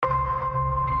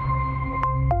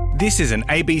This is an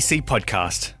ABC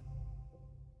podcast.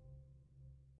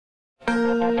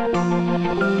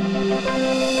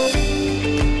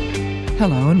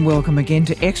 Hello and welcome again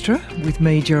to Extra with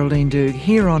me, Geraldine Doogue,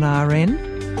 here on RN.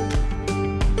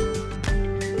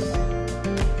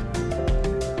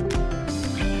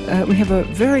 We have a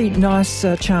very nice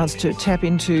chance to tap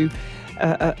into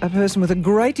a person with a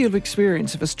great deal of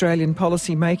experience of Australian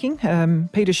policy making,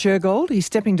 Peter Shergold. He's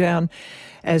stepping down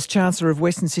as Chancellor of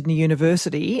Western Sydney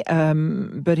University,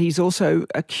 but he's also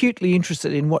acutely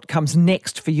interested in what comes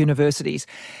next for universities.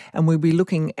 And we'll be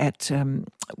looking at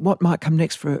what might come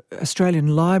next for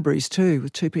Australian libraries too,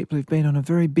 with two people who've been on a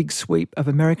very big sweep of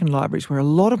American libraries where a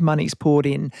lot of money's poured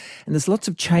in and there's lots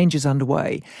of changes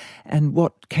underway. And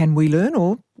what can we learn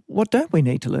or what don't we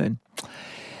need to learn?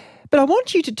 But I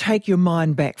want you to take your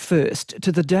mind back first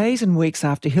to the days and weeks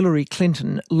after Hillary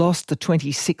Clinton lost the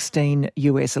 2016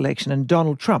 US election and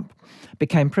Donald Trump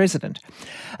became president.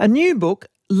 A new book,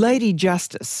 Lady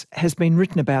Justice, has been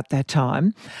written about that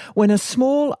time when a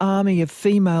small army of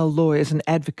female lawyers and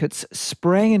advocates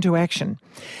sprang into action.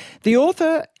 The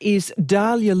author is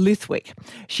Dahlia Lithwick.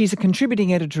 She's a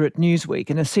contributing editor at Newsweek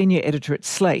and a senior editor at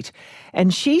Slate.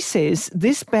 And she says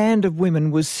this band of women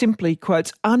was simply,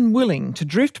 quotes, unwilling to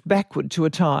drift backward to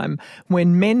a time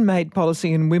when men made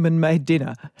policy and women made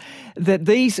dinner. That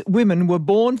these women were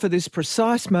born for this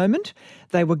precise moment.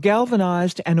 They were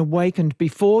galvanised and awakened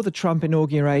before the Trump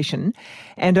inauguration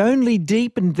and only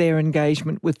deepened their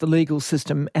engagement with the legal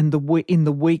system and in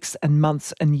the weeks and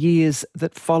months and years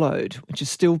that followed, which is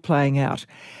still playing out.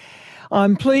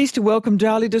 I'm pleased to welcome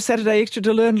Dahlia to Saturday Extra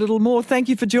to learn a little more. Thank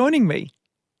you for joining me.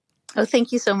 Oh,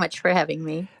 thank you so much for having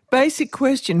me. Basic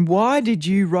question, why did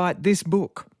you write this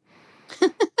book?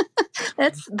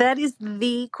 That is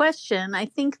the question. I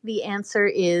think the answer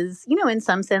is, in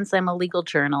some sense, I'm a legal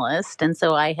journalist. And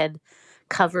so I had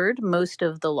covered most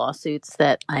of the lawsuits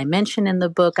that I mention in the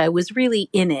book. I was really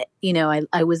in it.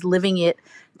 I was living it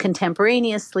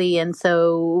contemporaneously. And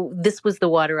so this was the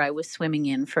water I was swimming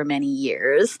in for many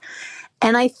years.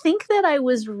 And I think that I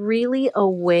was really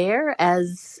aware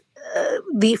as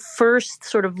the first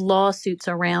sort of lawsuits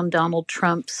around Donald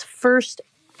Trump's first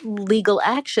legal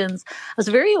actions, I was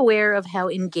very aware of how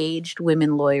engaged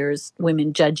women lawyers,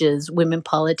 women judges, women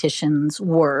politicians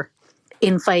were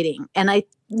in fighting. And I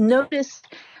noticed,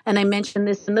 and I mentioned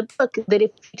this in the book, that if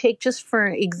you take just for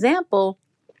example,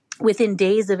 within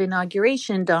days of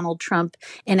inauguration, Donald Trump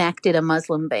enacted a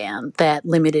Muslim ban that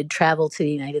limited travel to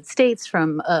the United States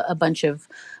from a bunch of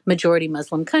majority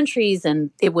Muslim countries.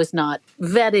 And it was not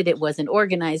vetted. It wasn't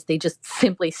organized. They just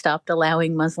simply stopped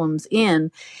allowing Muslims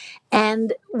in.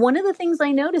 And one of the things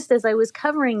I noticed as I was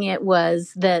covering it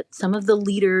was that some of the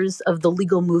leaders of the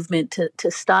legal movement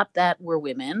to stop that were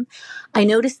women. I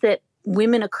noticed that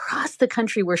women across the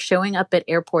country were showing up at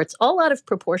airports, all out of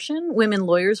proportion. Women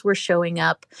lawyers were showing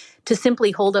up to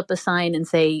simply hold up a sign and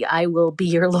say, I will be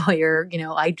your lawyer.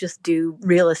 I just do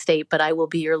real estate, but I will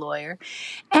be your lawyer.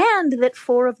 And that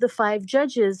 4 of the 5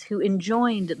 judges who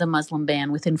enjoined the Muslim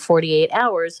ban within 48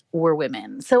 hours were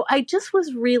women. So I just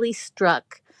was really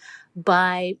struck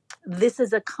by this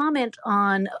as a comment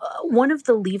on one of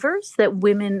the levers that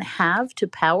women have to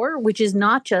power, which is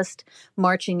not just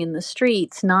marching in the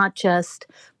streets, not just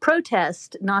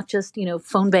protest, not just,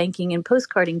 phone banking and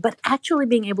postcarding, but actually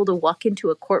being able to walk into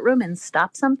a courtroom and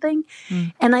stop something.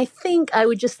 And I think I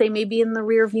would just say maybe in the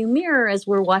rearview mirror as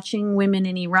we're watching women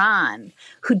in Iran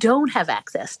who don't have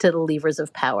access to the levers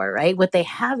of power, right? What they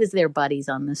have is their bodies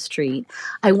on the street.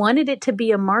 I wanted it to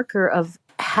be a marker of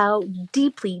how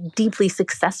deeply, deeply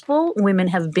successful women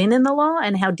have been in the law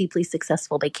and how deeply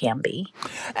successful they can be.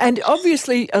 And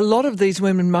obviously a lot of these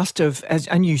women must have,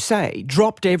 and you say,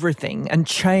 dropped everything and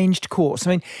changed course.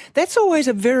 I mean, that's always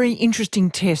a very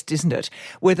interesting test, isn't it?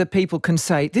 Whether people can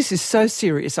say, this is so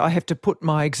serious, I have to put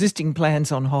my existing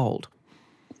plans on hold.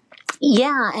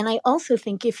 Yeah, and I also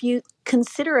think if you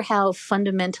consider how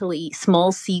fundamentally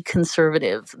small c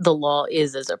conservative the law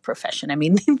is as a profession. I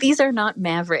mean, these are not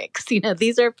mavericks.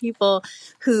 These are people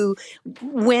who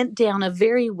went down a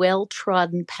very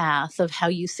well-trodden path of how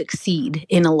you succeed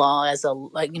in a law as a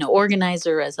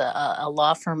organizer, as a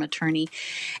law firm attorney.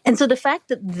 And so the fact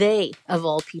that they, of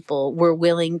all people, were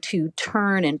willing to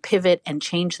turn and pivot and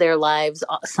change their lives.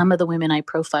 Some of the women I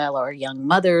profile are young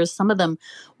mothers. Some of them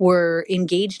were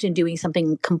engaged in doing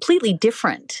something completely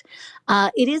different.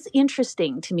 It is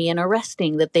interesting to me and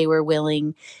arresting that they were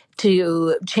willing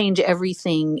to change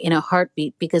everything in a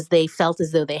heartbeat because they felt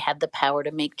as though they had the power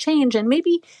to make change. And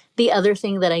maybe the other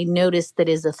thing that I noticed that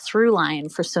is a through line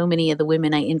for so many of the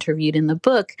women I interviewed in the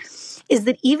book is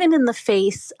that even in the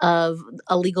face of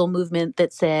a legal movement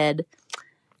that said,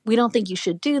 we don't think you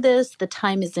should do this. The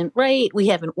time isn't right. We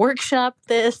haven't workshopped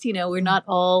this. We're not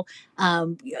all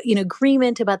in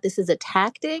agreement about this as a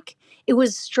tactic. It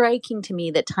was striking to me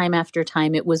that time after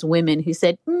time, it was women who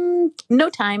said, no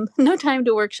time, no time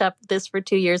to workshop this for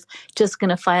 2 years, just going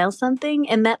to file something.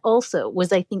 And that also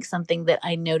was, I think, something that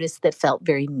I noticed that felt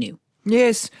very new.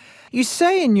 Yes. You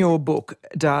say in your book,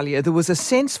 Dahlia, there was a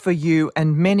sense for you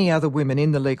and many other women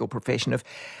in the legal profession of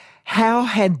how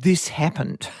had this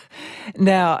happened?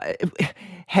 Now,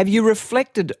 have you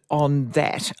reflected on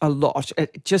that a lot?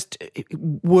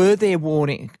 Were there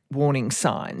warning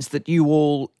signs that you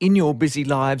all in your busy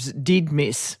lives did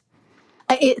miss?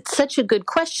 It's such a good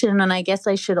question. And I guess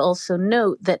I should also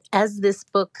note that as this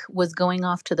book was going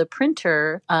off to the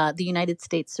printer, the United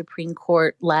States Supreme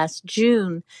Court last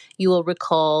June, you will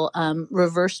recall,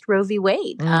 reversed Roe v.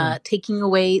 Wade, taking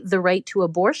away the right to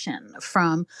abortion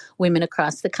from women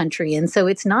across the country. And so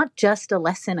it's not just a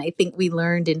lesson I think we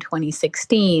learned in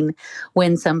 2016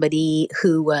 when somebody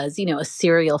who was, a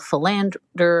serial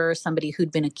philanderer, somebody who'd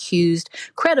been accused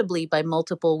credibly by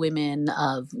multiple women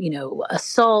of,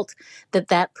 assault,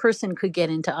 that person could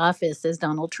get into office as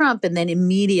Donald Trump and then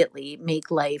immediately make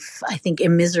life, I think,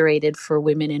 immiserated for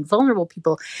women and vulnerable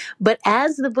people. But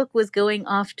as the book was going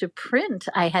off to print,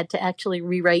 I had to actually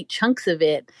rewrite chunks of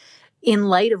it in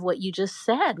light of what you just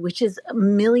said, which is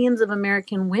millions of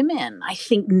American women, I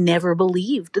think, never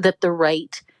believed that the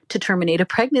right to terminate a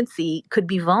pregnancy could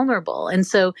be vulnerable. And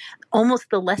so almost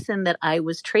the lesson that I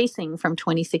was tracing from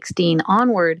 2016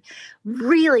 onward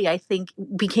really, I think,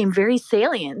 became very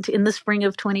salient in the spring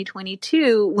of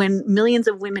 2022 when millions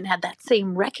of women had that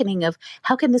same reckoning of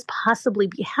how can this possibly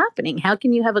be happening? How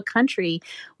can you have a country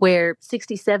where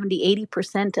 60, 70,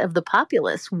 80% of the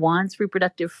populace wants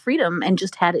reproductive freedom and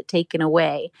just had it taken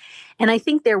away? And I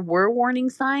think there were warning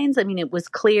signs. I mean, it was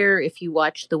clear if you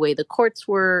watched the way the courts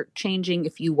were changing,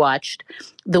 if you watched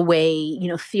the way,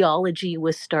 theology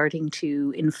was starting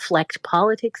to inflect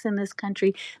politics in this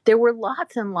country. There were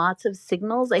lots and lots of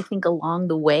signals, I think, along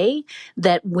the way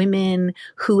that women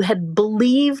who had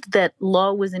believed that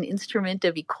law was an instrument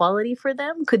of equality for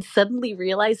them could suddenly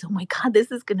realize, oh my God,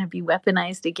 this is going to be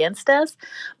weaponized against us.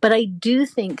 But I do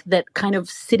think that kind of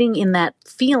sitting in that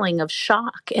feeling of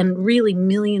shock, and really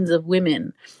millions of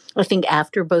women, I think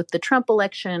after both the Trump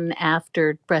election,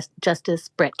 after Justice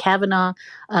Brett Kavanaugh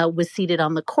was seated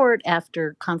on the court,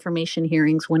 after confirmation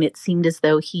hearings when it seemed as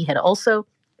though he had also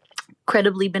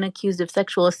credibly been accused of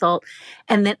sexual assault.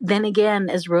 And then again,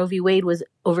 as Roe v. Wade was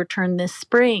overturned this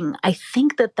spring, I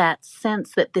think that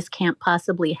sense that this can't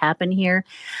possibly happen here,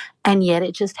 and yet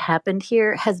it just happened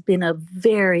here, has been a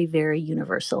very, very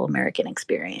universal American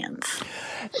experience.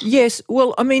 Yes.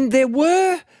 Well, I mean, there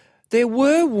were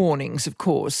warnings, of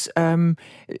course,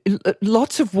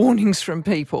 lots of warnings from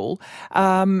people.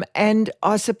 And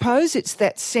I suppose it's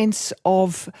that sense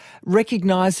of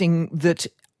recognising that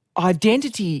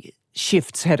identity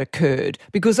shifts had occurred,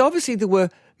 because obviously there were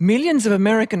millions of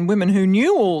American women who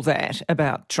knew all that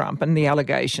about Trump and the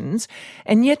allegations,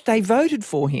 and yet they voted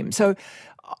for him. So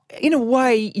in a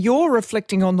way, you're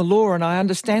reflecting on the law, and I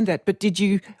understand that, but did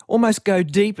you almost go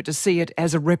deeper to see it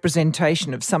as a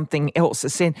representation of something else,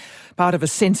 part of a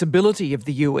sensibility of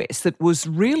the US that was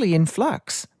really in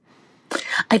flux?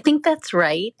 I think that's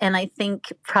right. And I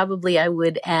think probably I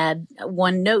would add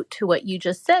one note to what you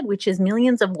just said, which is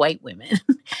millions of white women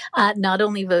not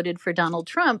only voted for Donald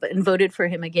Trump and voted for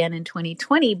him again in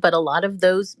 2020, but a lot of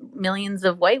those millions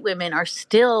of white women are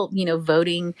still,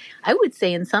 voting, I would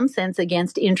say in some sense,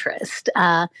 against interest,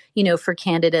 for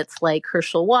candidates like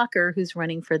Herschel Walker, who's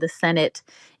running for the Senate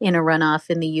in a runoff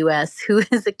in the U.S., who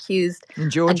is accused, in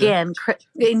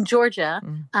Georgia,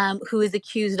 who is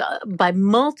accused by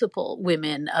multiple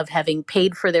women of having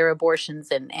paid for their abortions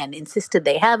and insisted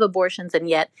they have abortions, and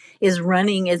yet is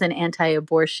running as an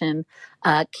anti-abortion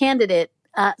candidate.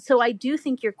 So I do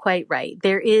think you're quite right.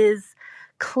 There is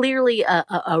clearly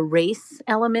a race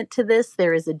element to this.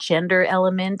 There is a gender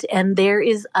element, and there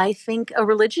is, I think, a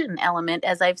religion element,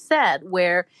 as I've said,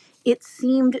 where it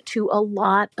seemed to a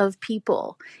lot of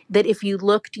people that if you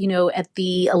looked, at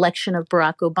the election of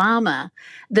Barack Obama,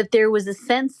 that there was a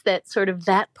sense that sort of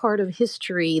that part of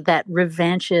history, that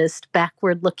revanchist,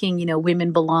 backward-looking,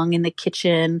 women belong in the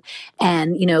kitchen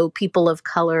and, people of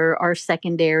color are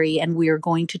secondary and we are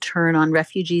going to turn on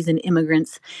refugees and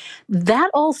immigrants, that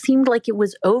all seemed like it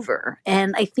was over.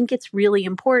 And I think it's really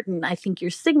important, I think you're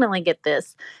signaling at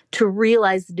this, to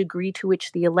realize the degree to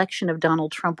which the election of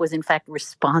Donald Trump was in fact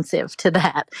responsive to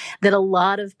that a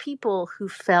lot of people who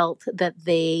felt that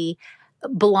they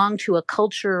belong to a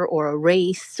culture or a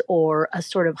race or a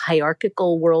sort of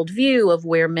hierarchical worldview of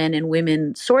where men and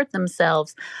women sort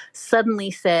themselves, suddenly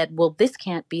said, well, this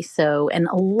can't be so. And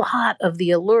a lot of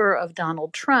the allure of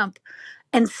Donald Trump,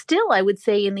 and still, I would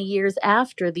say in the years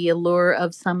after, the allure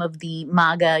of some of the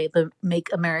MAGA, the Make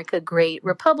America Great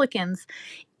Republicans,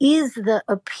 is the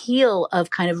appeal of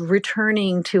kind of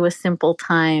returning to a simple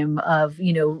time of,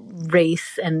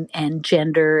 race and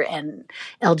gender and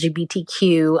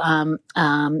LGBTQ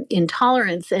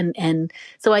intolerance. And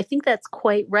so I think that's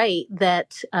quite right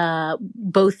that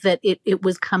both that it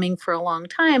was coming for a long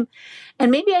time. And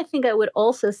maybe I think I would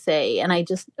also say, and I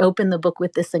just opened the book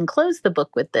with this and closed the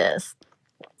book with this,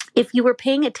 if you were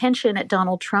paying attention at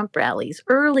Donald Trump rallies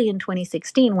early in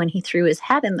 2016 when he threw his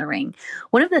hat in the ring,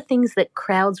 one of the things that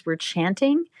crowds were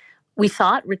chanting, we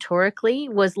thought rhetorically,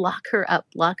 was lock her up,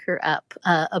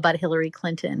 about Hillary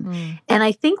Clinton. And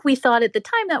I think we thought at the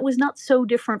time that was not so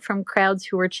different from crowds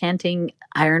who were chanting,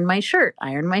 iron my shirt,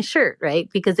 right?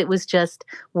 Because it was just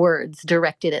words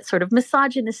directed at sort of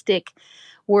misogynistic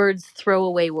words,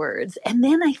 throwaway words. And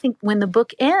then I think when the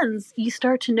book ends, you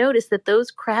start to notice that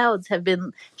those crowds have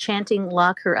been chanting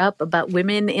lock her up about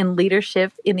women in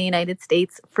leadership in the United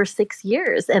States for 6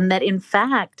 years. And that in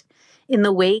fact, in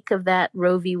the wake of that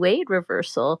Roe v. Wade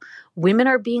reversal, women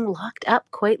are being locked up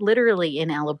quite literally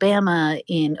in Alabama,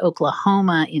 in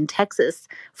Oklahoma, in Texas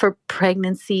for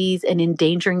pregnancies and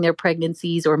endangering their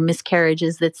pregnancies or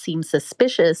miscarriages that seem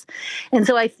suspicious. And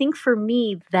so I think for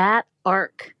me, that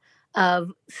arc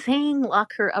of saying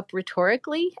lock her up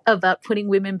rhetorically about putting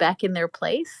women back in their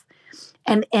place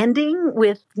and ending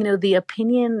with, the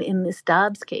opinion in this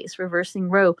Dobbs case, reversing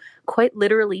Roe, quite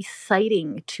literally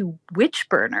citing two witch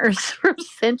burners from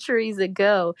centuries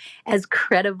ago as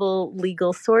credible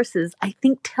legal sources, I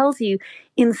think tells you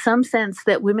in some sense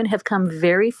that women have come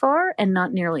very far and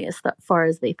not nearly as far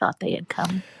as they thought they had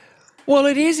come. Well,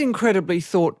 it is incredibly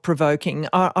thought-provoking.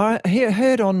 I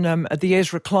heard on the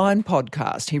Ezra Klein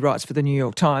podcast, he writes for the New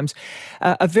York Times,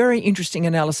 a very interesting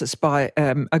analysis by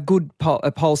a good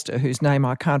pollster whose name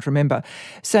I can't remember,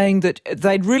 saying that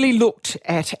they'd really looked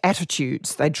at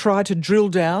attitudes. They'd tried to drill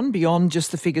down beyond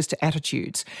just the figures to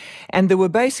attitudes. And there were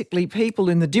basically people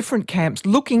in the different camps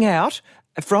looking out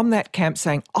from that camp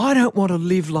saying, I don't want to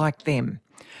live like them.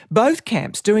 Both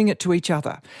camps doing it to each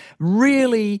other,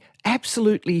 really,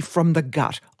 absolutely from the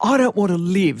gut. I don't want to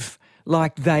live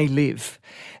like they live.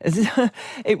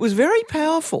 It was very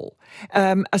powerful,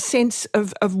 a sense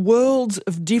of worlds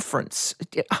of difference.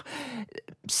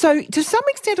 So to some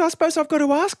extent, I suppose I've got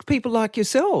to ask people like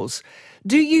yourselves,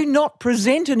 do you not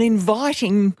present an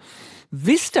inviting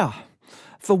vista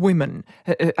for women,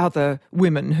 other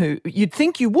women who you'd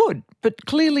think you would, but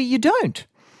clearly you don't?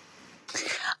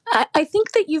 I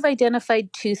think that you've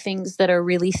identified two things that are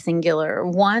really singular.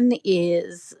 One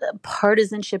is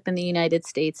partisanship in the United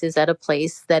States is at a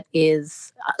place that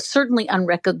is certainly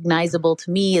unrecognizable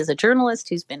to me as a journalist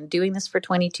who's been doing this for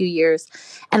 22 years,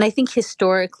 and I think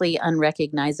historically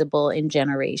unrecognizable in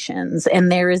generations.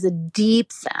 And there is a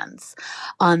deep sense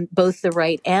on both the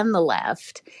right and the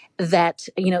left that,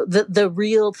 the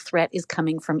real threat is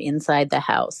coming from inside the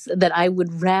house, that I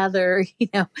would rather,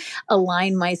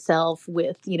 align myself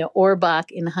with,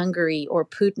 Orbach in Hungary or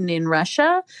Putin in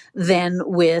Russia than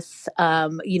with,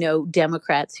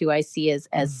 Democrats who I see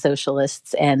as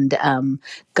socialists and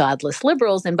godless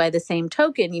liberals. And by the same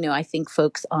token, I think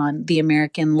folks on the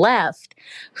American left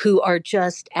who are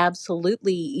just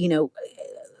absolutely,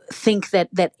 think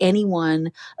that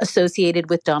anyone associated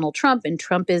with Donald Trump and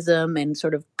Trumpism and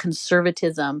sort of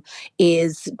conservatism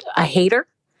is a hater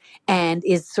and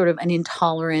is sort of an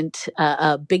intolerant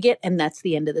bigot, and that's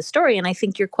the end of the story. And I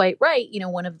think you're quite right.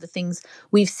 One of the things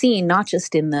we've seen, not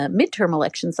just in the midterm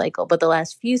election cycle, but the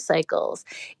last few cycles,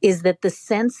 is that the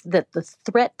sense that the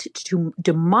threat to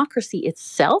democracy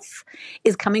itself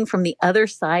is coming from the other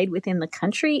side within the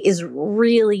country is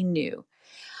really new.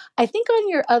 I think on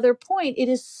your other point, it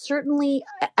is certainly,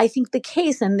 I think, the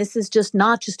case, and this is just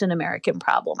not just an American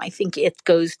problem. I think it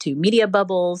goes to media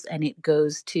bubbles and it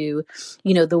goes to,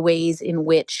 the ways in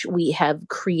which we have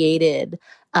created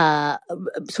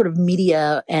sort of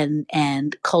media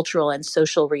and cultural and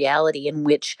social reality in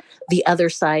which the other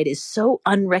side is so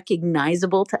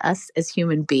unrecognizable to us as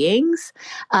human beings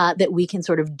that we can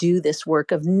sort of do this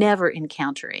work of never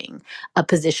encountering a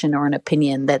position or an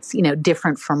opinion that's,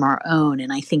 different from our own.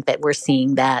 And I think that we're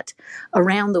seeing that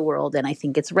around the world. And I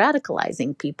think it's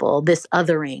radicalizing people, this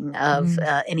othering of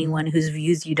anyone whose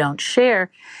views you don't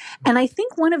share. And I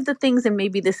think one of the things, and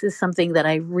maybe this is something that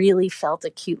I really felt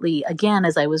acutely, again,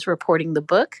 as I was reporting the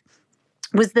book,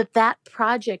 was that that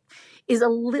project is a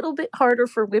little bit harder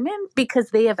for women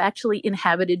because they have actually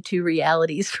inhabited two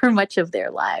realities for much of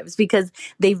their lives, because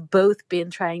they've both been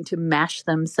trying to mash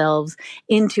themselves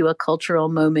into a cultural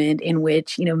moment in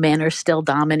which, men are still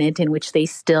dominant, in which they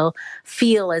still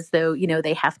feel as though,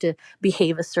 they have to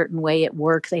behave a certain way at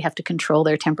work, they have to control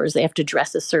their tempers, they have to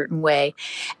dress a certain way,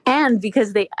 and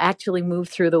because they actually move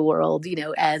through the world,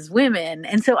 as women.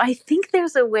 And so I think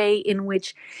there's a way in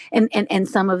which, and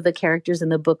some of the characters in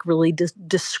the book really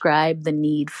describe the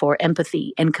need for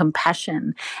empathy and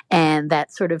compassion and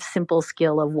that sort of simple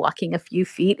skill of walking a few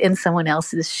feet in someone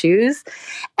else's shoes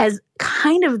as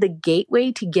kind of the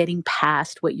gateway to getting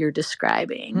past what you're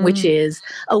describing, which is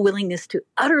a willingness to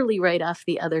utterly write off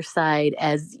the other side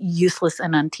as useless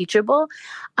and unteachable.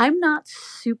 I'm not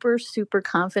super, super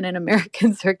confident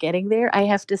Americans are getting there. I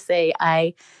have to say,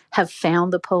 I have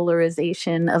found the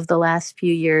polarization of the last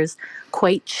few years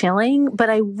quite chilling. But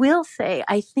I will say,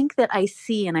 I think that I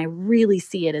see, and I really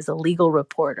see it as a legal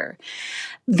reporter,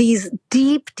 these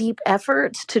deep, deep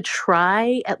efforts to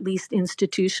try, at least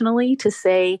institutionally, to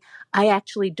say, I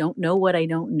actually don't know what I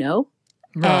don't know,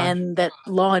 Right. and that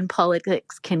law and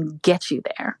politics can get you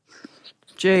there.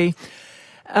 Gee.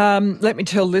 Let me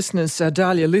tell listeners,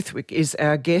 Dahlia Lithwick is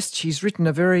our guest. She's written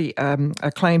a very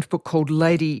acclaimed book called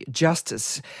Lady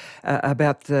Justice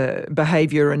about the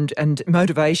behaviour and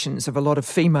motivations of a lot of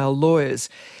female lawyers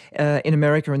in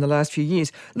America in the last few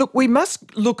years. Look, we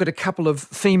must look at a couple of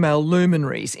female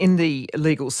luminaries in the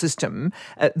legal system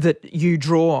that you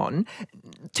draw on.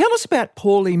 Tell us about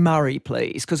Pauli Murray,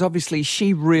 please, because obviously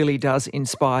she really does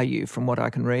inspire you from what I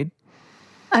can read.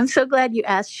 I'm so glad you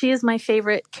asked. She is my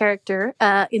favorite character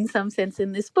in some sense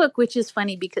in this book, which is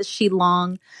funny because she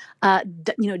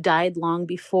died long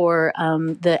before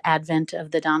the advent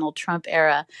of the Donald Trump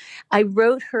era. I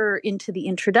wrote her into the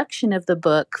introduction of the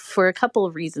book for a couple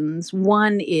of reasons.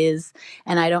 One is,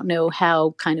 and I don't know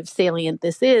how kind of salient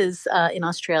this is in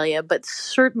Australia, but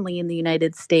certainly in the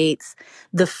United States,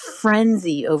 the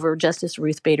frenzy over Justice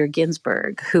Ruth Bader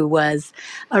Ginsburg, who was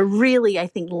a really, I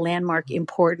think, landmark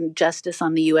important justice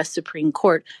on the U.S. Supreme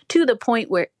Court, to the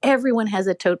point where everyone has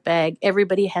a tote bag,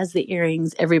 everybody has the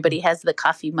earrings, everybody has the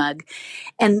coffee mug.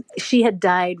 And she had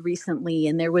died recently,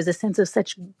 and there was a sense of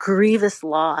such grievous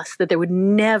loss that there would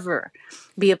never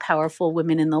be a powerful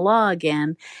woman in the law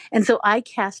again. And so I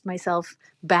cast myself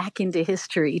back into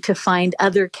history to find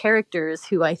other characters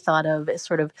who I thought of as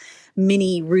sort of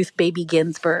mini Ruth Baby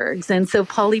Ginsburgs. And so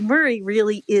Pauli Murray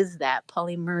really is that.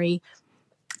 Pauli Murray,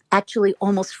 actually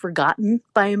almost forgotten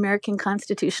by American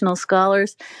constitutional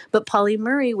scholars, but Pauli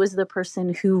Murray was the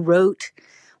person who wrote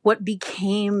what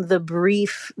became the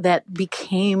brief that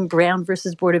became Brown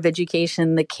versus Board of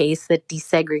Education, the case that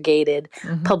desegregated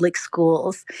public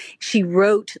schools. She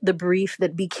wrote the brief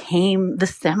that became the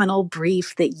seminal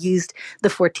brief that used the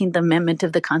 14th Amendment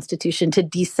of the Constitution to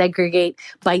desegregate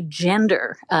by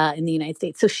gender in the United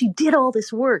States. So she did all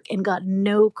this work and got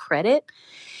no credit.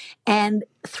 And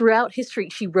throughout history,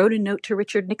 she wrote a note to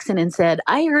Richard Nixon and said,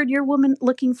 I heard you're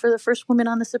looking for the first woman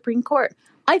on the Supreme Court.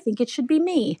 I think it should be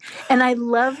me. And I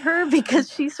love her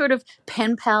because she's sort of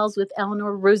pen pals with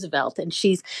Eleanor Roosevelt, and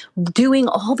she's doing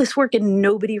all this work and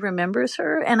nobody remembers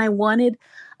her. And I wanted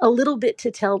a little bit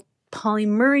to tell Pauli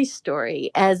Murray's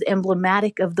story as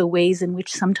emblematic of the ways in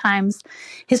which sometimes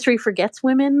history forgets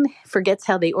women, forgets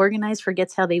how they organize,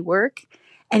 forgets how they work.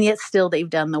 And yet still they've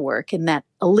done the work. And that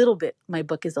a little bit, my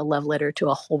book is a love letter to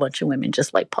a whole bunch of women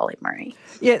just like Pauli Murray.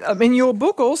 Yeah, I mean, your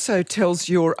book also tells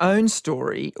your own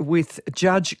story with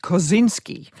Judge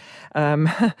Kozinski,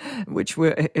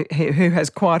 who has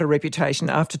quite a reputation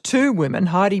after two women,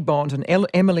 Heidi Bond and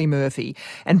Emily Murphy,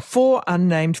 and four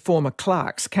unnamed former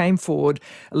clerks came forward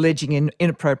alleging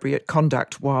inappropriate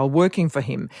conduct while working for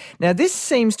him. Now, this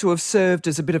seems to have served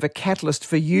as a bit of a catalyst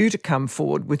for you to come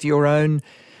forward with your own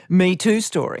Me Too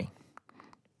story.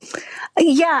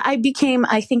 Yeah,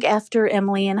 I think after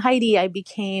Emily and Heidi, I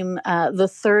became the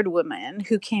third woman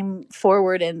who came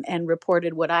forward and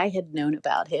reported what I had known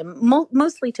about him,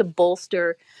 mostly to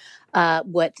bolster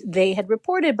what they had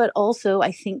reported, but also,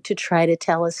 I think, to try to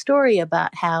tell a story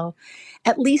about how,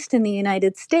 at least in the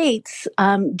United States,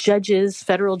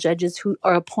 federal judges who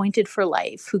are appointed for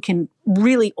life, who can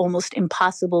really almost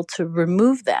impossible to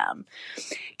remove them,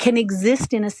 can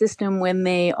exist in a system when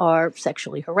they are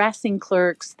sexually harassing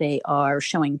clerks, they are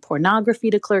showing pornography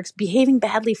to clerks, behaving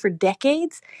badly for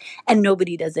decades, and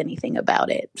nobody does anything about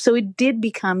it. So it did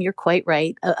become, you're quite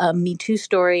right, a Me Too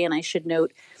story. And I should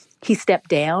note, He stepped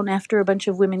down after a bunch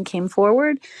of women came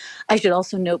forward. I should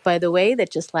also note, by the way,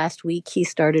 that just last week he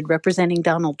started representing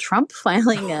Donald Trump,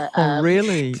 filing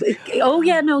really?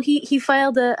 He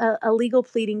filed a legal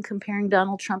pleading comparing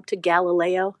Donald Trump to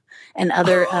Galileo and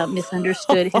other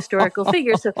misunderstood historical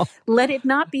figures. So let it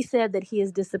not be said that he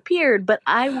has disappeared, but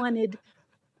I wanted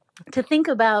to think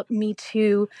about Me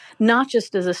Too not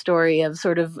just as a story of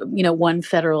sort of, one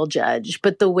federal judge,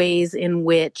 but the ways in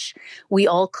which we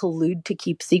all collude to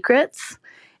keep secrets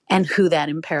and who that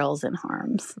imperils and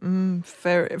harms.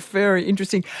 Very, very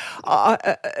interesting.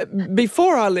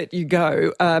 Before I let you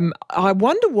go, I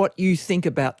wonder what you think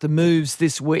about the moves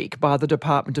this week by the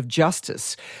Department of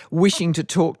Justice wishing to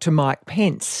talk to Mike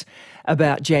Pence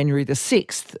about January the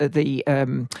 6th,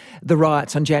 the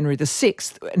riots on January the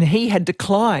 6th, and he had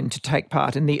declined to take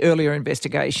part in the earlier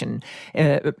investigation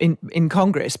in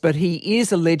Congress, but he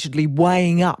is allegedly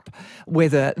weighing up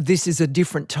whether this is a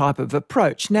different type of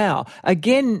approach. Now,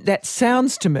 again, that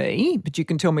sounds to me, but you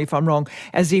can tell me if I'm wrong,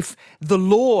 as if the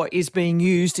law is being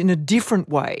used in a different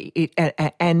way,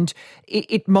 and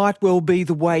it might well be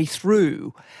the way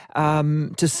through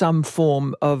to some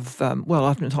form of,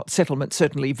 if not settlement,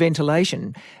 certainly ventilation.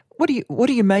 What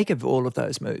do you make of all of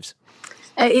those moves?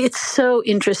 It's so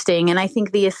interesting. And I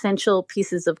think the essential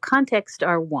pieces of context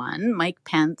are, one, Mike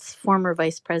Pence, former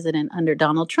vice president under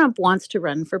Donald Trump, wants to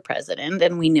run for president.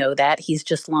 And we know that. He's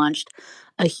just launched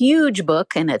a huge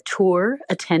book and a tour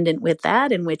attendant with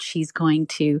that, in which he's going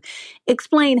to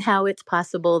explain how it's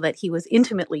possible that he was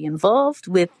intimately involved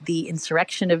with the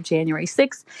insurrection of January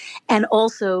 6th and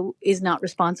also is not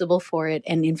responsible for it.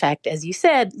 And in fact, as you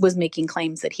said, was making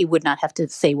claims that he would not have to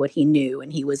say what he knew,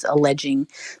 and he was alleging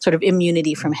sort of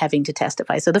immunity from having to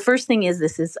testify. So the first thing is,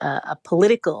 this is a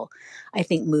political, I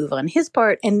think, move on his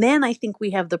part. And then I think we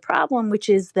have the problem, which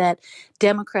is that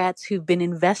Democrats who've been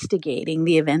investigating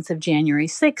the events of January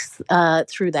 6th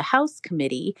through the House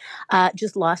committee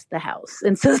just lost the House.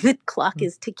 And so the clock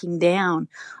is ticking down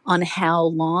on how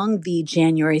long the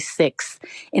January 6th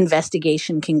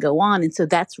investigation can go on. And so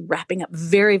that's wrapping up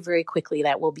very, very quickly.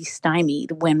 That will be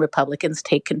stymied when Republicans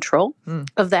take control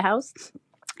of the House.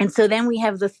 And so then we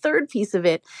have the third piece of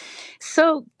it.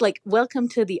 So, welcome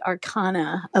to the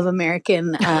arcana of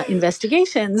American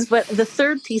investigations. But the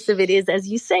third piece of it is, as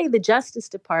you say, the Justice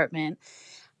Department,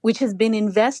 which has been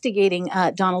investigating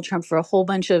Donald Trump for a whole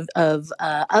bunch of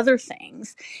other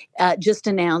things, just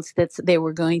announced that they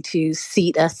were going to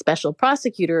seat a special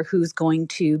prosecutor who's going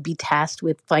to be tasked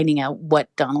with finding out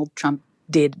what Donald Trump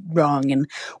did wrong and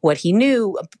what he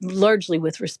knew, largely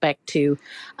with respect to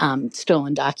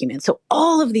stolen documents. So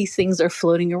all of these things are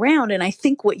floating around. And I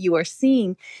think what you are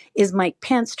seeing is Mike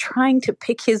Pence trying to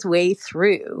pick his way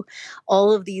through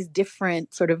all of these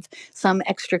different sort of, some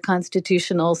extra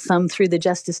constitutional, some through the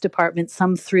Justice Department,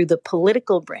 some through the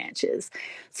political branches,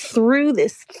 through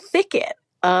this thicket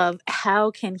of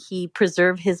how can he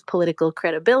preserve his political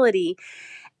credibility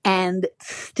and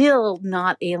still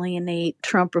not alienate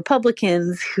Trump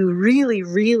Republicans who really,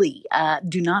 really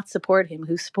do not support him,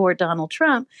 who support Donald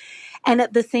Trump. And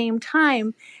at the same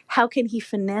time, how can he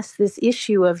finesse this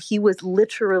issue of he was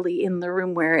literally in the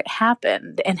room where it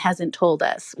happened and hasn't told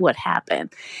us what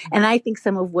happened? And I think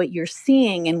some of what you're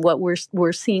seeing and what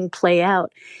we're seeing play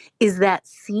out is that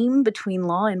seam between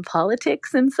law and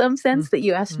politics, in some sense, that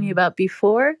you asked me about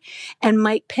before, and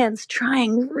Mike Pence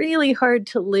trying really hard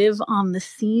to live on the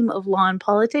seam of law and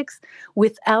politics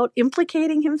without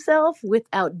implicating himself,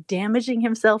 without damaging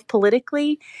himself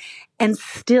politically, and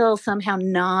still somehow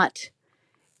not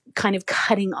kind of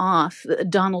cutting off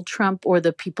Donald Trump or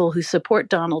the people who support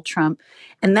Donald Trump.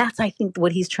 And that's, I think,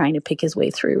 what he's trying to pick his way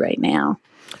through right now.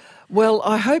 Well,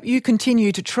 I hope you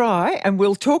continue to try, and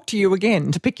we'll talk to you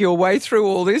again to pick your way through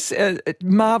all this.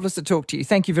 Marvellous to talk to you.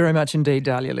 Thank you very much indeed,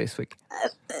 Dahlia Lithwick.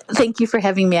 Thank you for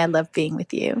having me. I love being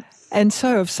with you. And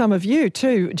so have some of you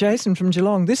too. Jason from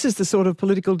Geelong, this is the sort of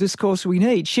political discourse we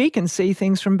need. She can see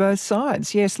things from both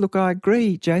sides. Yes, look, I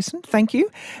agree, Jason. Thank you.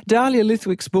 Dahlia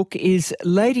Lithwick's book is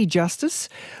Lady Justice,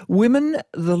 Women,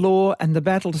 the Law and the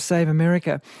Battle to Save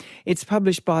America. It's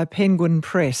published by Penguin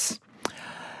Press.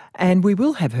 And we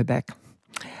will have her back.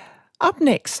 Up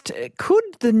next, could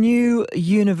the new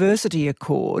university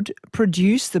accord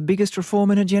produce the biggest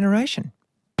reform in a generation?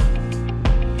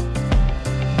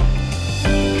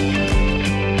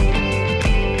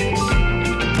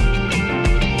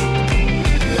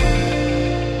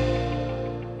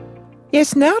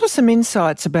 Yes, now to some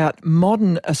insights about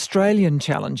modern Australian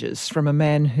challenges from a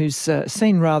man who's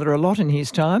seen rather a lot in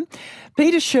his time.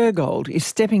 Peter Shergold is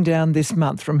stepping down this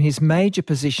month from his major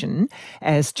position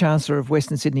as Chancellor of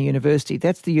Western Sydney University.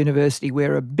 That's the university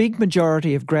where a big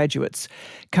majority of graduates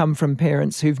come from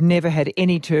parents who've never had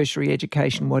any tertiary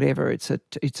education, whatever. It's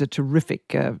a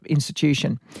terrific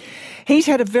institution. He's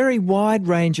had a very wide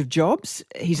range of jobs.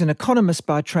 He's an economist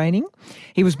by training.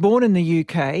 He was born in the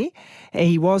UK.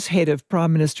 He was head of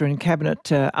Prime Minister and Cabinet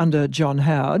under John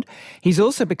Howard. He's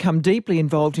also become deeply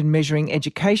involved in measuring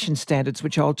education standards,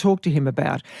 which I'll talk to him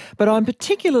about. But I'm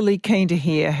particularly keen to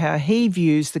hear how he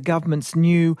views the government's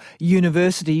new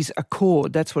Universities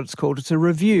Accord. That's what it's called. It's a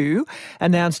review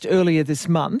announced earlier this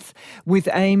month with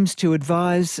aims to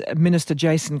advise Minister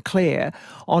Jason Clare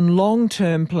on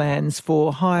long-term plans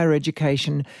for higher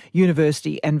education,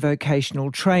 university and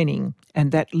vocational training.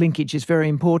 And that linkage is very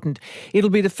important. It'll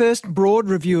be the first broad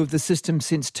review of the system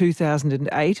since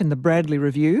 2008 in the Bradley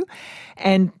Review,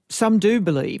 and some do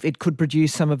believe it could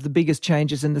produce some of the biggest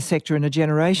changes in the sector in a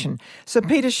generation. So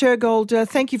Peter Shergold,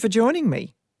 thank you for joining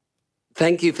me.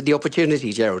 Thank you for the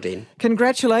opportunity, Geraldine.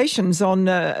 Congratulations on,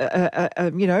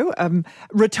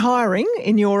 retiring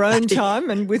in your own time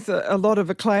and with a lot of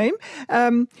acclaim.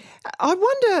 I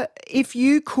wonder if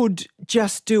you could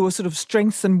just do a sort of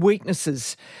strengths and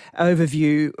weaknesses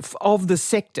overview of the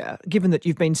sector, given that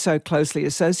you've been so closely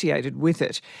associated with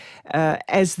it,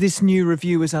 as this new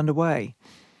review is underway.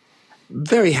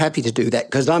 Very happy to do that,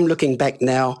 because I'm looking back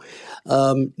now,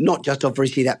 not just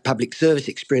obviously that public service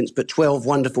experience, but 12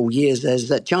 wonderful years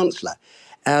as Chancellor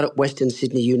out at Western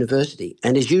Sydney University.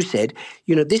 And as you said,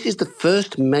 this is the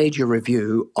first major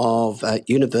review of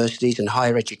universities and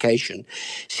higher education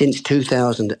since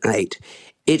 2008.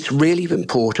 It's really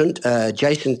important.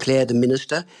 Jason Clare, the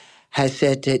Minister, has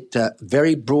set it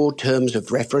very broad terms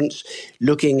of reference,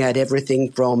 looking at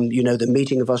everything from, the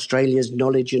meeting of Australia's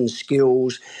knowledge and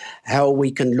skills, how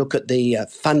we can look at the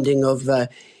funding of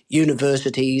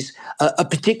universities, are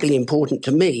particularly important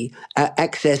to me,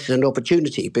 access and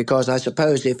opportunity, because I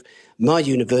suppose if my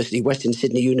university, Western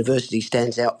Sydney University,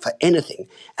 stands out for anything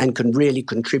and can really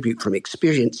contribute from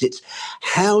experience, it's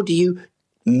how do you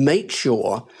make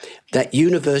sure that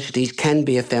universities can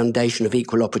be a foundation of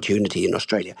equal opportunity in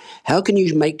Australia? How can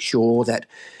you make sure that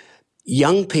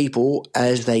young people,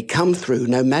 as they come through,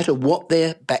 no matter what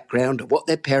their background or what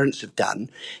their parents have done,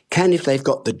 can, if they've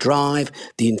got the drive,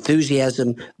 the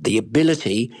enthusiasm, the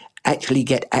ability, actually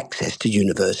get access to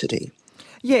university?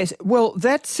 Yes, well,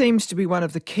 that seems to be one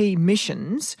of the key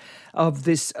missions of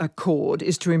this accord,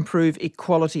 is to improve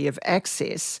equality of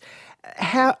access.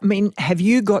 Have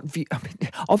you got,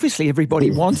 obviously everybody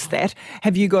wants that.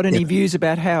 Have you got any views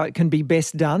about how it can be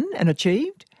best done and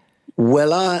achieved?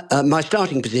 Well, my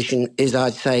starting position is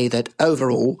I'd say that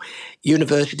overall,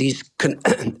 universities can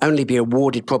only be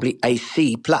awarded probably a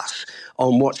C+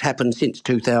 on what's happened since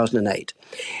 2008.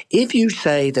 If you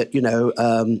say that,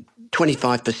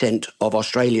 25% of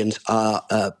Australians are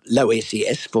low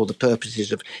SES for the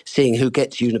purposes of seeing who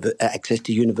gets access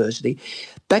to university.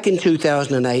 Back in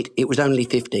 2008, it was only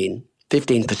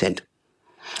 15%.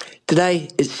 Today,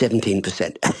 it's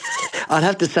 17%. I'd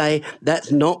have to say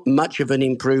that's not much of an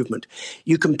improvement.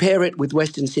 You compare it with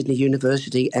Western Sydney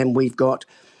University, and we've got,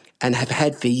 and have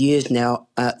had for years now,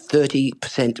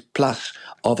 30% plus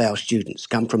of our students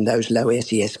come from those low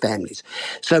SES families.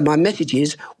 So my message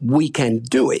is we can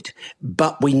do it,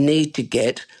 but we need to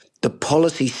get the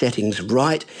policy settings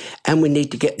right, and we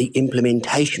need to get the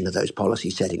implementation of those policy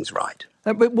settings right.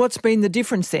 But what's been the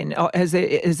difference then? Has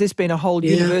this been a whole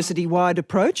university-wide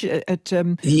approach at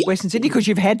Western Sydney? Because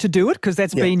you've had to do it, because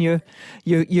that's been your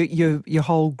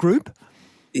whole group?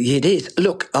 It is.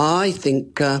 Look, I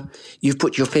think you've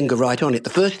put your finger right on it. The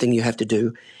first thing you have to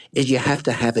do is you have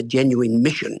to have a genuine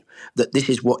mission that this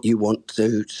is what you want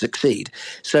to succeed.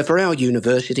 So for our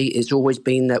university, it's always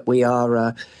been that we are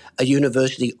a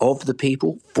university of the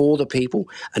people, for the people,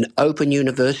 an open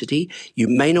university. You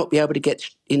may not be able to get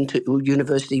into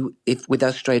university with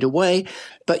us straight away,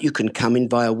 but you can come in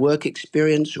via work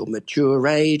experience or mature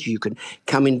age. You can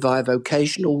come in via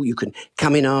vocational. You can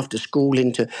come in after school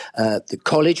into the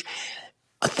college.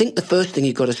 I think the first thing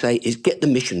you've got to say is get the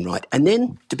mission right. And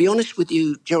then, to be honest with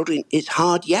you, Geraldine, it's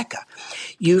hard yakka.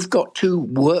 You've got to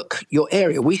work your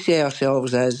area. We see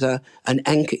ourselves as an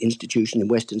anchor institution in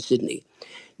Western Sydney.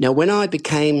 Now, when I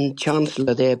became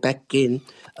Chancellor there back in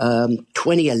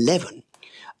 2011,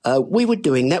 we were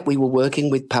doing that. We were working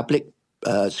with public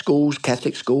schools,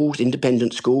 Catholic schools,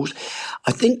 independent schools.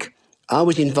 I think I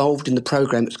was involved in the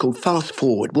program. It's called Fast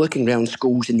Forward, working around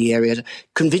schools in the area to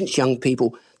convince young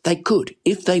people they could,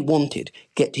 if they wanted,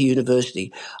 get to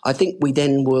university. I think we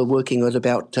then were working with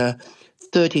about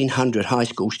 1,300 high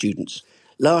school students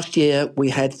Last year, we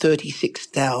had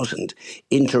 36,000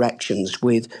 interactions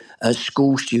with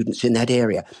school students in that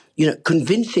area.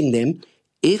 Convincing them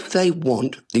if they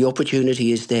want, the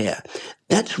opportunity is there.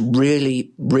 That's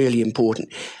really, really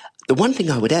important. The one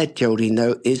thing I would add, Geraldine,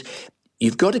 though, is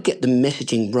you've got to get the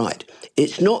messaging right.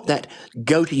 It's not that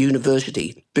go to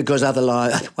university because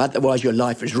otherwise your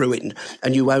life is ruined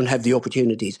and you won't have the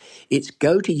opportunities. It's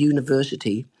go to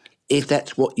university if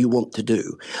that's what you want to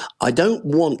do. I don't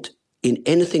want in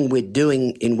anything we're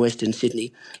doing in Western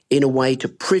Sydney in a way to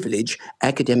privilege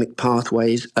academic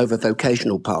pathways over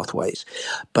vocational pathways.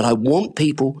 But I want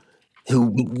people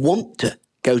who want to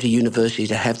go to university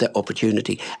to have that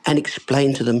opportunity and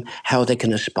explain to them how they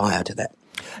can aspire to that.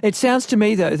 It sounds to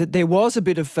me, though, that there was a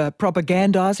bit of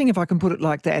propagandising, if I can put it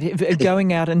like that,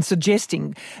 going out and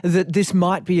suggesting that this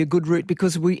might be a good route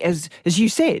because as you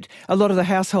said, a lot of the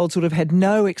households would have had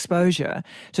no exposure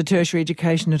to tertiary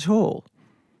education at all.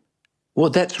 Well,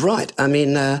 that's right. I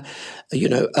mean, a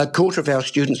quarter of our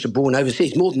students are born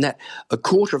overseas. More than that, a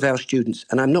quarter of our students,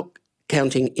 and I'm not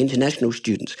counting international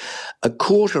students, a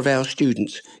quarter of our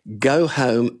students go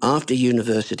home after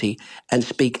university and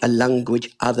speak a language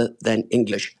other than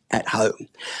English at home.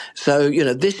 So,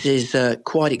 this is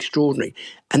quite extraordinary.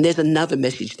 And there's another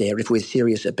message there if we're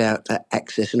serious about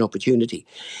access and opportunity.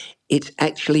 It's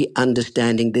actually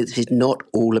understanding that this is not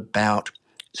all about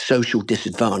social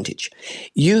disadvantage.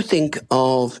 You think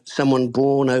of someone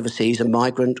born overseas, a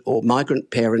migrant or migrant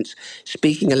parents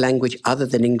speaking a language other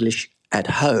than English at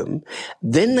home,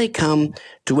 then they come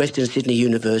to Western Sydney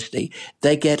University,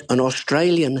 they get an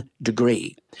Australian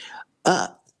degree.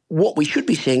 What we should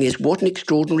be seeing is what an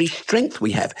extraordinary strength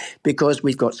we have because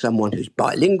we've got someone who's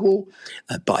bilingual,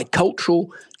 bicultural,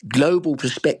 global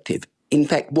perspective. In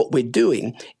fact, what we're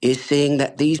doing is seeing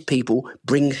that these people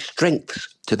bring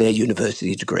strengths to their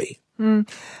university degree.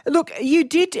 Look, you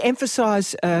did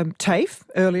emphasise TAFE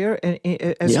earlier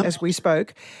as we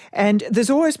spoke, and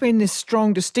there's always been this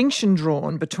strong distinction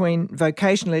drawn between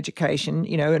vocational education,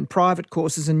 and private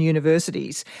courses and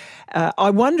universities. I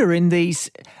wonder in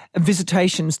these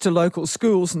visitations to local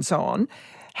schools and so on,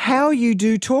 how you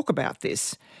do talk about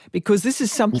this, because this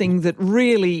is something that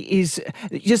really is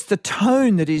just the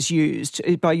tone that is used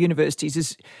by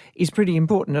universities is pretty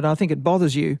important, and I think it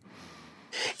bothers you.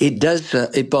 It does.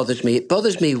 It bothers me. It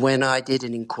bothers me when I did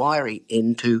an inquiry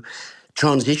into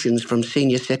transitions from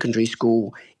senior secondary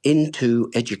school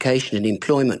into education and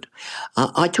employment.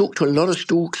 I talked to a lot of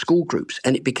school groups,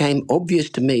 and it became obvious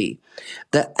to me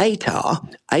that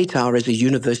ATAR as a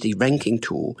university ranking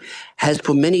tool, has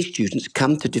for many students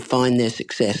come to define their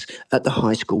success at the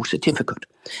high school certificate.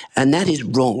 And that is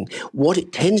wrong. What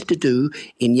it tends to do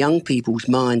in young people's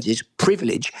minds is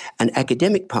privilege an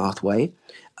academic pathway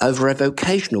over a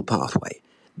vocational pathway.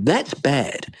 That's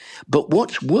bad. But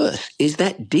what's worse is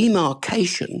that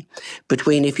demarcation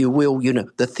between, if you will,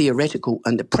 the theoretical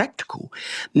and the practical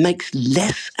makes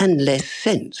less and less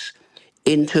sense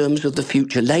in terms of the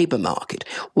future labour market,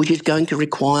 which is going to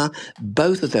require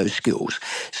both of those skills.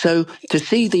 So to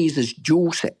see these as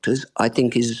dual sectors, I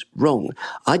think is wrong.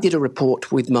 I did a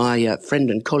report with my friend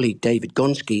and colleague David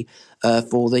Gonski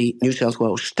for the New South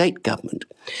Wales State Government,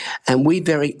 and we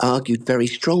argued very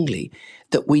strongly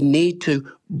that we need to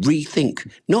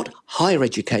rethink not higher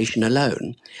education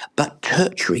alone, but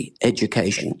tertiary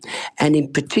education. And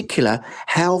in particular,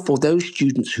 how for those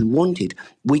students who wanted,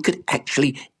 we could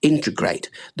actually integrate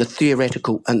the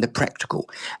theoretical and the practical.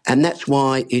 And that's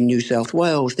why in New South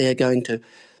Wales, they're going to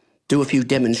do a few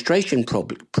demonstration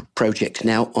projects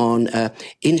now on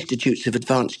institutes of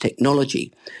advanced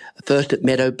technology, first at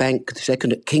Meadowbank,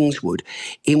 second at Kingswood,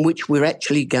 in which we're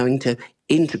actually going to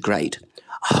integrate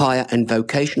higher and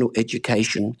vocational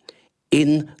education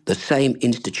in the same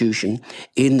institution,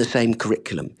 in the same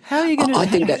curriculum. How are you going to? I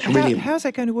think that's really. How's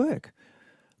that going to work?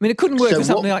 I mean, it couldn't work for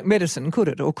something like medicine, could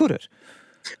it? Or could it?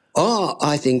 Oh,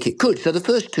 I think it could. So the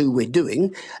first two we're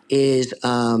doing is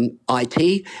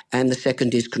IT, and the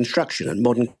second is construction and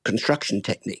modern construction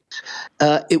techniques.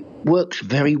 It works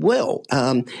very well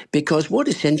because what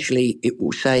essentially it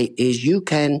will say is you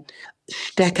can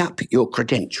stack up your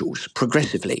credentials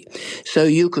progressively. So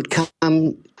you could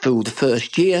come through the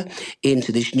first year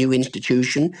into this new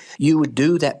institution. You would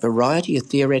do that variety of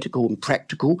theoretical and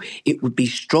practical. It would be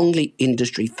strongly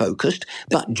industry focused,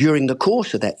 but during the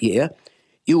course of that year,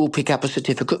 you will pick up a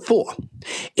Certificate 4.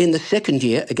 In the second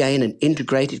year, again, an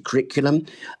integrated curriculum,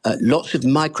 lots of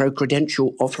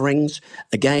micro-credential offerings,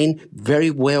 again, very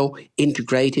well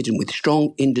integrated and with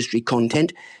strong industry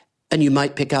content. and you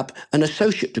might pick up an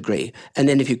associate degree. And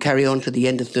then if you carry on to the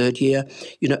end of third year,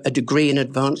 a degree in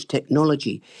advanced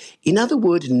technology. In other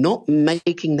words, not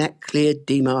making that clear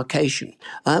demarcation.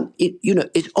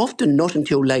 It's often not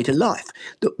until later life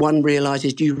that one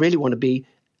realizes, do you really want to be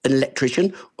an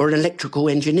electrician or an electrical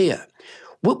engineer?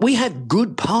 We have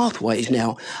good pathways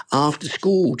now after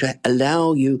school to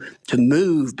allow you to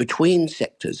move between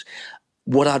sectors.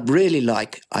 What I'd really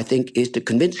like, I think, is to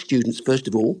convince students, first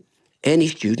of all, any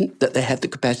student, that they have the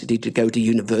capacity to go to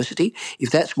university,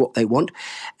 if that's what they want.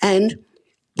 And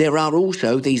there are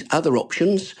also these other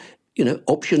options,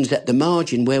 options at the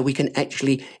margin where we can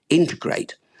actually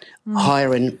integrate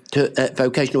higher and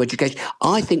vocational education.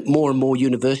 I think more and more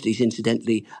universities,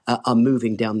 incidentally, are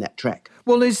moving down that track.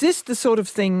 Well, is this the sort of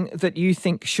thing that you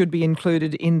think should be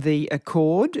included in the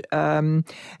Accord?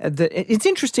 It's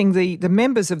interesting, the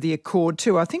members of the Accord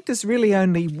too, I think there's really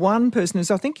only one person who's,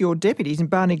 I think your deputy,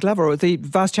 Barney Glover, or the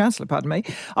Vice-Chancellor, pardon me,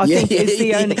 is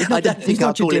the only... I don't think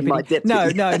I'll call him my deputy.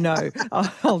 No.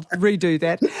 I'll redo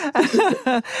that.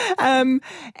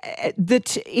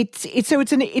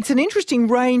 It's an interesting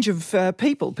range of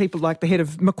people like the head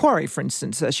of Macquarie, for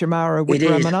instance, Shamara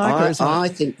Wickramanayake. I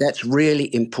think that's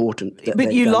really important.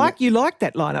 But you like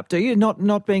that lineup, do you?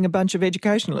 Not being a bunch of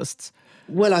educationalists.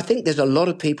 Well, I think there's a lot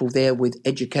of people there with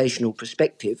educational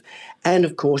perspective. And,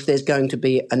 of course, there's going to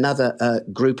be another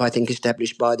group, I think,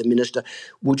 established by the Minister,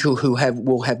 which will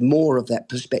have more of that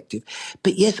perspective.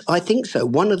 But, yes, I think so.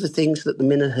 One of the things that the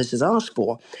Minister has asked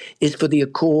for is for the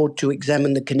Accord to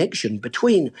examine the connection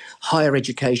between higher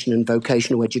education and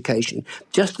vocational education,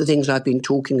 just the things I've been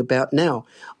talking about now.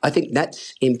 I think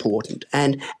that's important.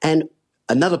 And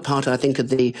another part, I think, of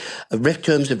the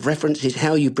terms of reference is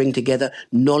how you bring together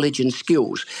knowledge and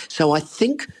skills. So I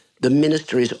think the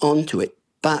Minister is onto it.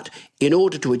 But in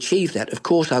order to achieve that, of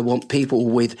course, I want people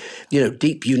with,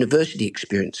 deep university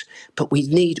experience. But we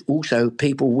need also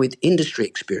people with industry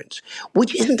experience,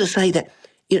 which isn't to say that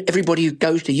everybody who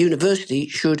goes to university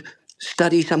should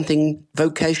study something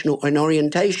vocational in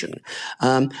orientation.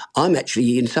 I'm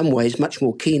actually, in some ways, much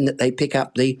more keen that they pick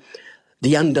up the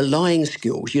underlying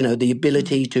skills, the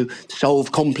ability to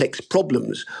solve complex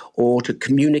problems or to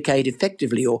communicate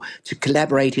effectively or to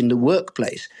collaborate in the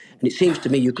workplace. And it seems to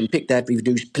me you can pick that if you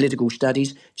do political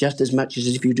studies just as much as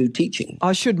if you do teaching.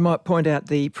 I should point out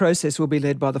the process will be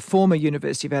led by the former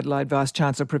University of Adelaide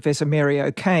Vice-Chancellor, Professor Mary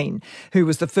O'Kane, who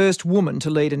was the first woman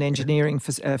to lead an engineering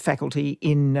faculty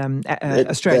in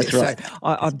Australia. That's right. So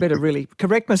I'd better really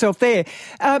correct myself there.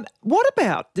 What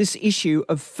about this issue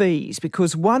of fees?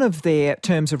 Because one of their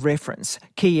terms of reference,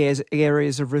 key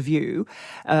areas of review,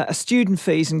 are student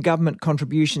fees and government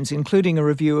contributions, including a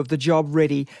review of the Job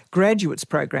Ready Graduates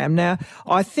program. Now,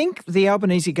 I think the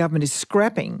Albanese government is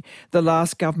scrapping the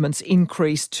last government's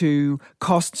increase to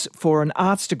costs for an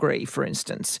arts degree, for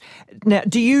instance. Now,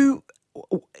 do you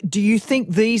think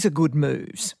these are good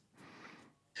moves?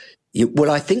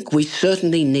 Well, I think we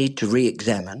certainly need to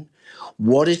re-examine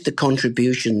what is the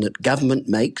contribution that government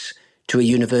makes to a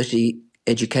university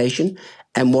education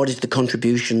and what is the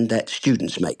contribution that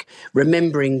students make.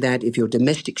 Remembering that if you're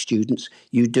domestic students,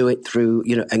 you do it through,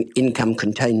 an income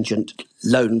contingent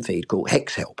loan fee called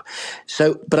HECS-HELP.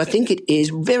 So, but I think it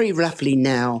is very roughly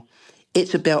now,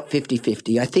 it's about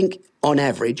 50-50. I think on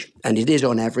average, and it is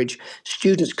on average,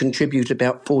 students contribute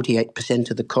about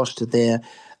 48% of the cost of their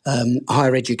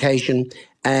higher education,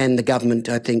 and the government,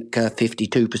 I think,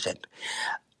 52%.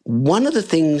 One of the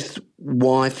things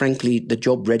why, frankly, the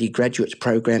Job Ready Graduates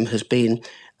program has been,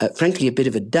 frankly, a bit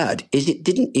of a dud is it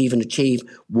didn't even achieve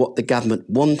what the government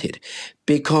wanted,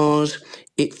 because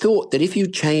it thought that if you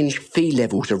change fee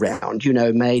levels around,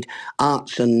 made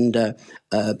arts and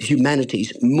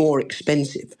humanities more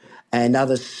expensive and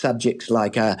other subjects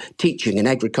like teaching and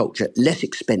agriculture less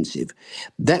expensive,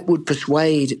 that would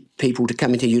persuade people to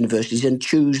come into universities and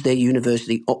choose their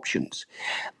university options.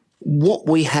 What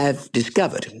we have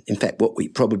discovered, in fact, what we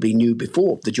probably knew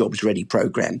before the Jobs Ready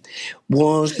program,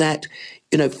 was that,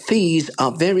 fees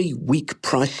are very weak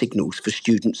price signals for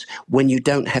students when you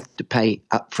don't have to pay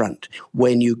upfront,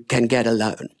 when you can get a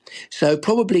loan. So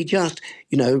probably just,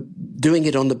 doing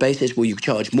it on the basis where you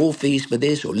charge more fees for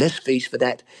this or less fees for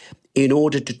that in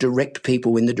order to direct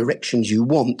people in the directions you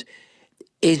want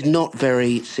is not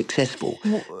very successful.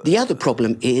 The other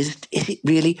problem is it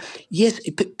really, yes,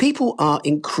 people are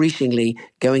increasingly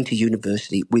going to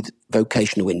university with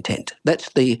vocational intent.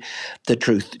 That's the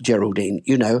truth, Geraldine.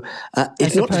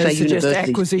 It's not to say university just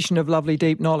acquisition of lovely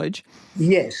deep knowledge.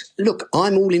 Yes. Look,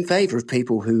 I'm all in favour of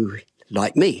people who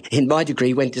like me, in my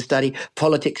degree, went to study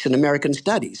politics and American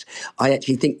studies. I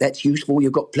actually think that's useful.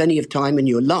 You've got plenty of time in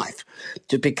your life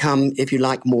to become, if you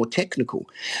like, more technical.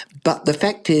 But the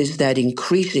fact is that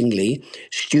increasingly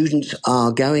students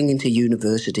are going into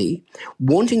university,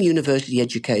 wanting university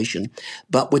education,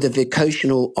 but with a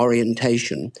vocational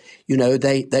orientation. You know,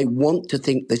 they want to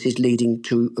think this is leading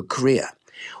to a career.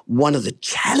 One of the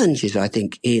challenges, I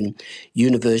think, in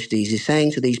universities is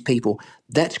saying to these people,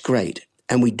 that's great,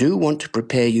 and we do want to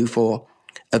prepare you for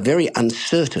a very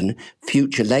uncertain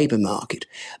future labour market.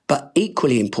 But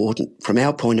equally important, from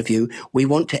our point of view, we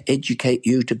want to educate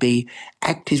you to be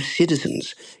active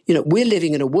citizens. You know, we're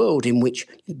living in a world in which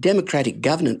democratic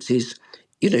governance is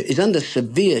under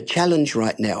severe challenge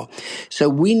right now. So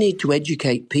we need to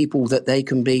educate people that they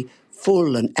can be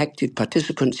full and active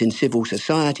participants in civil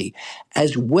society,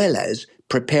 as well as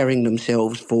preparing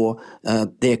themselves for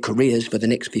their careers for the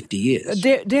next 50 years.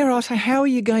 Dare I say, how are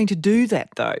you going to do that,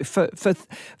 though, for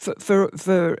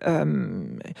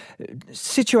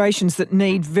situations that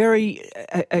need very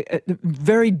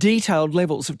detailed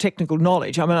levels of technical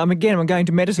knowledge? I mean, I'm going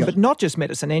to medicine, but not just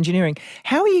medicine, engineering.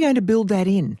 How are you going to build that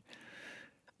in?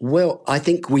 Well, I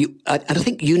think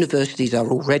universities are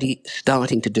already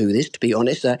starting to do this, to be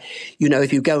honest.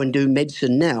 If you go and do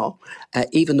medicine now,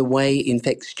 even the way, in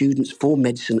fact, students for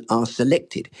medicine are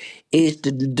selected is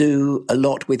to do a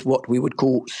lot with what we would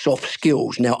call soft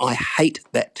skills. Now, I hate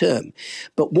that term,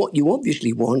 but what you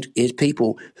obviously want is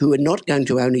people who are not going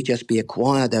to only just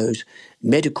acquire those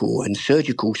medical and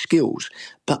surgical skills,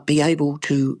 but be able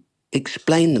to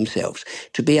explain themselves,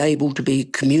 to be able to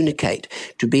communicate,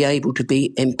 to be able to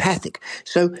be empathic.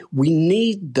 So we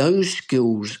need those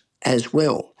skills as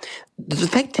well. The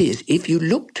fact is, if you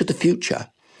look to the future,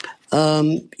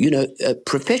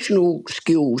 professional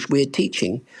skills we're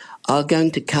teaching are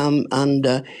going to come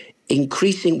under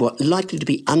likely to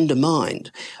be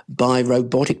undermined by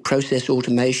robotic process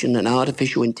automation and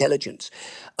artificial intelligence.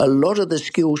 A lot of the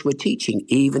skills we're teaching,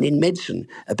 even in medicine,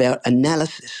 about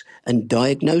analysis and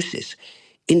diagnosis,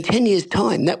 in 10 years'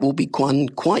 time, that will be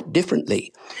quite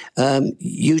differently,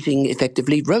 using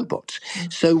effectively robots.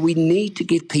 So we need to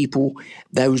give people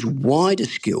those wider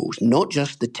skills, not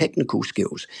just the technical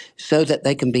skills, so that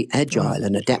they can be agile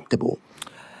and adaptable.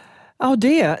 Oh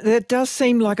dear, that does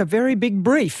seem like a very big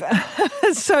brief.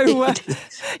 So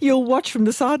you'll watch from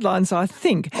the sidelines, I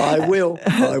think. I will.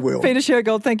 Peter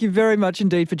Shergold, thank you very much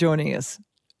indeed for joining us.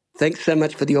 Thanks so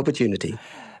much for the opportunity.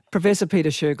 Professor Peter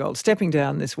Shergold stepping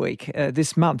down this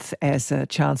month as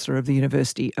Chancellor of the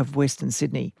University of Western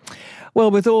Sydney. Well,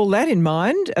 with all that in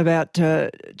mind about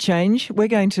change, we're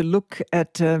going to look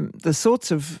at the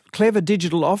sorts of clever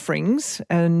digital offerings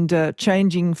and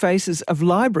changing faces of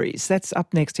libraries. That's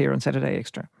up next here on Saturday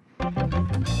Extra.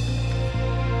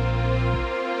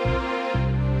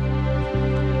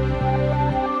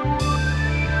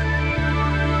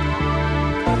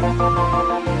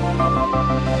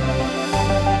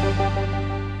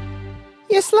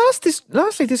 Yes,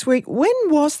 lastly this week, when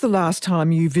was the last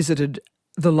time you visited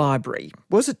the library?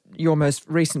 Was it your most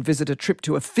recent visit a trip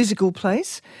to a physical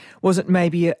place? Was it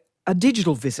maybe a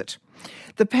digital visit?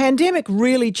 The pandemic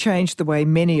really changed the way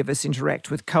many of us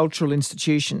interact with cultural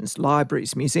institutions,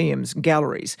 libraries, museums,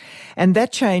 galleries, and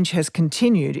that change has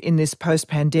continued in this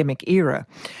post-pandemic era.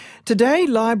 Today,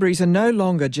 libraries are no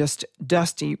longer just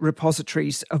dusty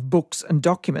repositories of books and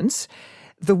documents.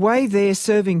 The way they're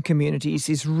serving communities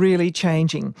is really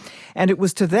changing. And it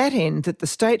was to that end that the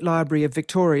State Library of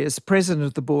Victoria's President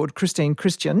of the Board, Christine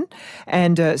Christian,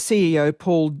 and CEO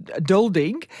Paul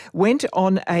Doldig went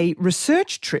on a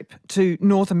research trip to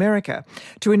North America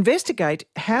to investigate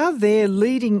how their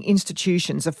leading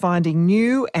institutions are finding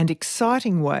new and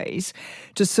exciting ways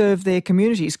to serve their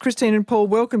communities. Christine and Paul,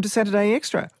 welcome to Saturday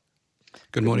Extra.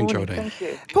 Good morning, Geraldine. Thank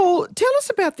you. Paul, tell us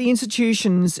about the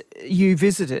institutions you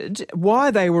visited,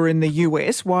 why they were in the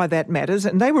US, why that matters,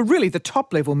 and they were really the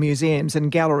top-level museums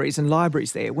and galleries and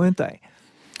libraries there, weren't they?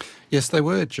 Yes, they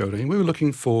were, Geraldine. We were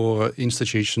looking for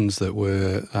institutions that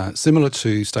were similar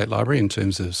to State Library in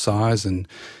terms of size and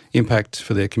impact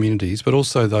for their communities, but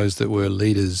also those that were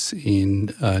leaders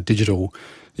in digital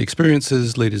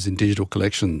experiences, leaders in digital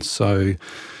collections. So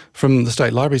from the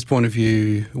State Library's point of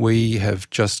view, we have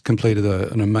just completed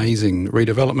an amazing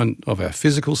redevelopment of our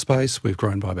physical space. We've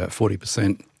grown by about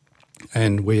 40%.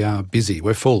 And we are busy.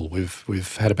 We're full.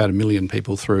 We've had about 1 million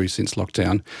people through since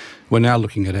lockdown. We're now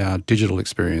looking at our digital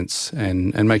experience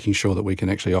and making sure that we can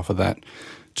actually offer that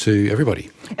to everybody.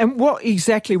 And what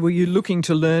exactly were you looking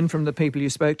to learn from the people you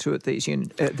spoke to at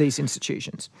these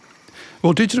institutions?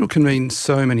 Well, digital can mean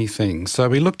so many things. So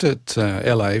we looked at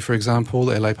LA, for example,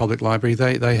 the LA Public Library.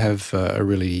 They have a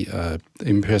really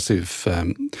impressive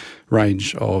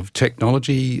range of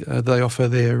technology they offer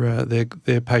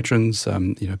their patrons.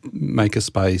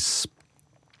 Makerspace,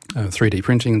 3D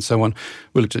printing, and so on.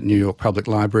 We looked at New York Public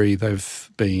Library.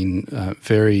 They've been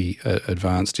very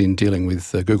advanced in dealing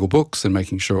with Google Books and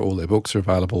making sure all their books are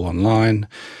available online.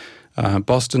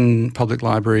 Boston Public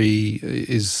Library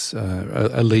is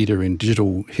a leader in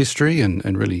digital history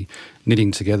and really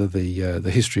knitting together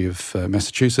the history of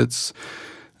Massachusetts.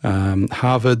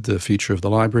 Harvard, the future of the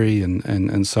library,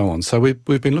 and so on. So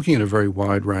we've been looking at a very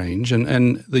wide range,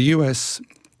 and the US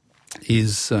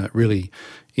is really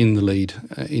in the lead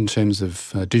in terms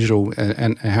of digital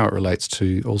and how it relates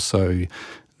to also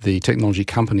the technology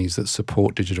companies that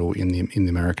support digital in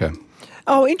America.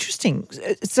 Oh, interesting.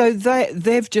 So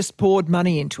they've just poured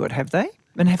money into it, have they?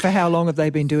 And for how long have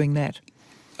they been doing that?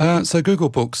 So Google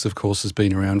Books, of course, has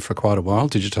been around for quite a while,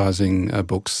 digitising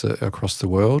books across the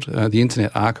world. The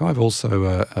Internet Archive, also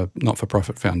a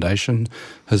not-for-profit foundation,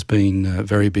 has been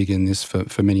very big in this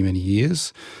for many, many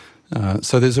years.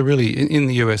 So there's in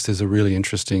the US, there's a really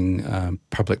interesting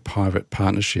public-private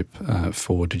partnership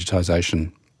for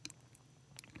digitisation.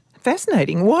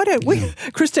 Fascinating. Why don't we,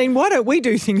 Christine, why don't we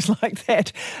do things like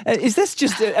that? Is this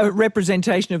just a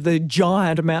representation of the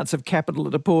giant amounts of capital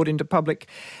that are poured into public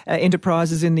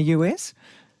enterprises in the US?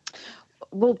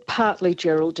 Well, partly,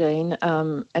 Geraldine,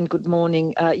 and good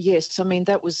morning. Yes, I mean,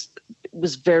 that was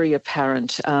very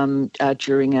apparent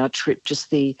during our trip,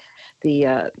 just the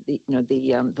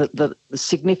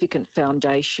significant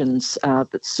foundations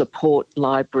that support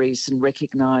libraries and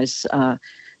recognise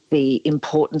the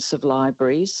importance of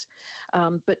libraries.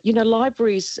 But,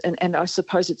 libraries, and I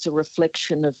suppose it's a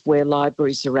reflection of where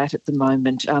libraries are at the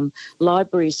moment.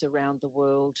 Libraries around the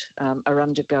world are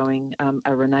undergoing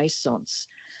a renaissance.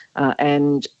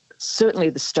 And certainly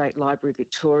the State Library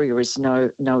Victoria is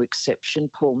no exception.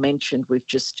 Paul mentioned we've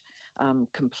just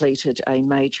completed a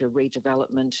major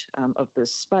redevelopment of the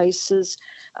spaces.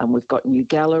 We've got new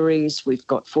galleries. We've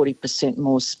got 40%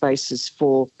 more spaces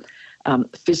for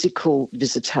physical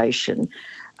visitation.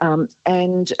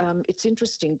 And it's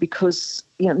interesting because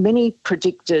many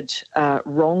predicted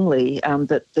wrongly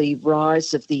that the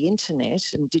rise of the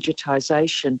internet and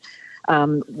digitisation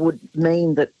would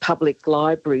mean that public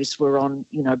libraries were on,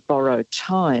 borrowed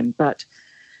time. But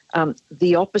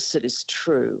the opposite is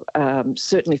true.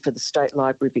 Certainly for the State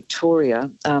Library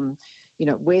Victoria,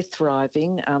 we're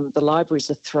thriving. The libraries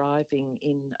are thriving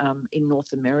in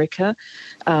North America,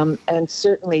 and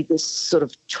certainly this sort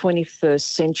of 21st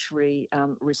century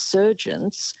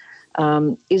resurgence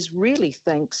is really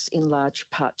thanks in large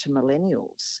part to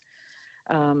millennials.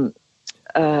 Tell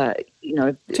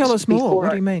us more. What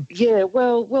do you mean? Yeah,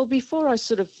 well, before I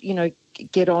sort of,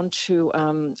 get on to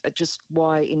just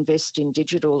why invest in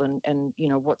digital and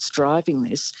what's driving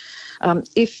this,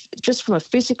 if just from a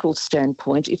physical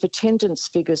standpoint, if attendance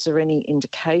figures are any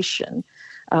indication,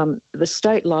 the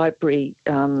State Library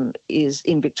is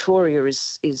in Victoria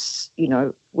is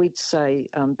we'd say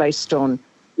based on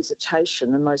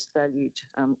visitation, the most valued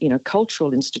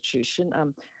cultural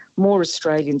institution. More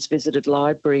Australians visited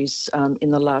libraries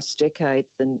in the last decade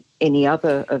than any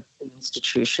other of the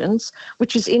institutions,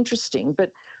 which is interesting.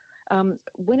 But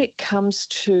when it comes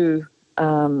to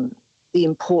the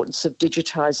importance of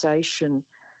digitisation,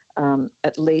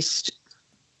 at least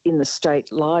in the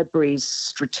State Library's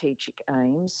strategic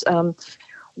aims,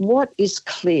 what is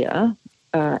clear,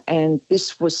 and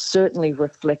this was certainly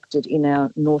reflected in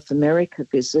our North America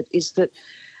visit, is that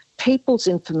people's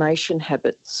information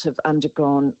habits have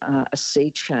undergone a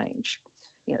sea change.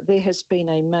 There has been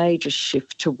a major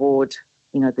shift toward,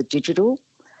 the digital,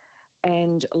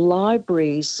 and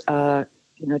libraries are,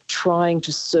 trying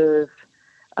to serve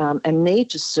and need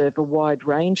to serve a wide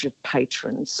range of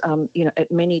patrons,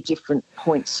 at many different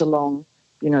points along,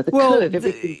 the curve.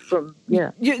 Everything from,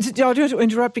 I don't want to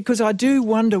interrupt because I do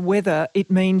wonder whether it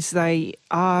means they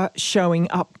are showing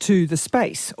up to the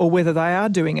space or whether they are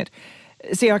doing it.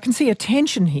 See, I can see a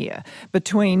tension here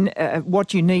between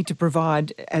what you need to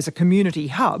provide as a community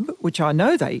hub, which I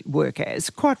know they work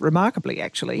as, quite remarkably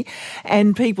actually,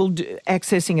 and people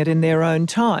accessing it in their own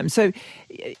time. So,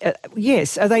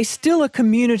 yes, are they still a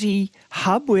community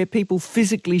hub where people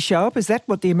physically show up? Is that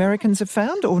what the Americans have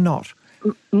found or not?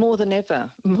 More than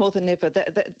ever.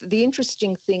 The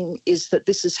interesting thing is that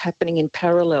this is happening in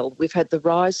parallel. We've had the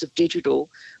rise of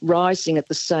digital rising at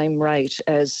the same rate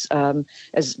as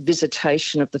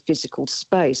visitation of the physical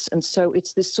space. And so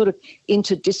it's this sort of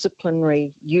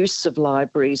interdisciplinary use of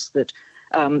libraries that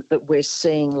we're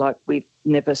seeing like we've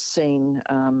never seen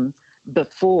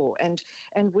before. And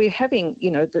we're having,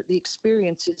 the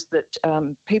experience is that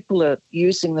people are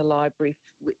using the library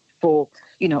for,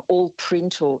 all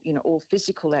print or, all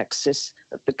physical access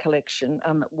of the collection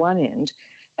at one end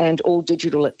and all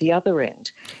digital at the other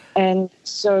end. And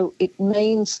so it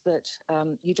means that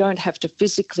you don't have to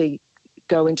physically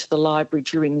go into the library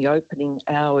during the opening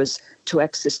hours to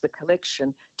access the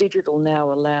collection. Digital now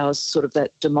allows sort of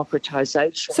that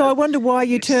democratisation. So I wonder why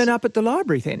you turn up at the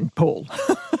library then, Paul.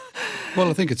 Well,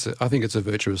 I think it's a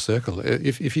virtuous circle.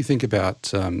 If you think about,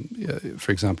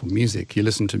 for example, music, you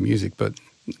listen to music, but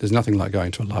there's nothing like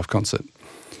going to a live concert.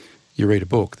 You read a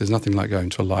book, there's nothing like going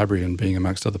to a library and being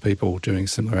amongst other people, doing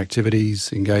similar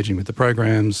activities, engaging with the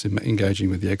programs, engaging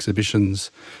with the exhibitions,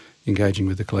 engaging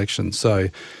with the collections. So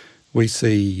we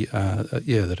see,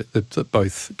 that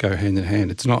both go hand in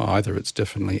hand. It's not either, it's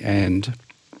definitely and.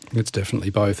 It's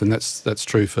definitely both, and that's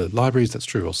true for libraries, that's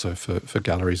true also for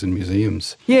galleries and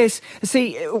museums. Yes.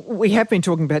 See, we have been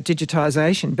talking about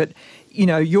digitisation, but,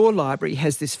 your library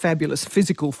has this fabulous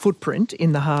physical footprint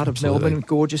in the heart of Melbourne with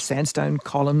gorgeous sandstone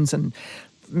columns and,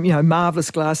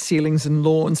 marvellous glass ceilings and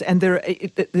lawns. And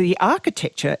the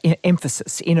architecture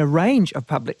emphasis in a range of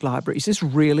public libraries is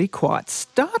really quite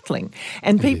startling.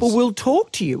 And people will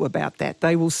talk to you about that.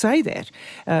 They will say that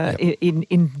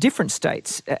in different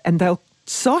states, and they'll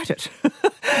cite it.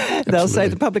 They'll say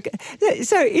the public.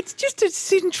 So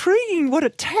it's intriguing what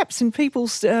it taps in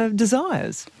people's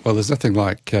desires. Well, there's nothing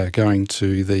like going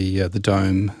to the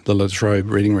dome, the La Trobe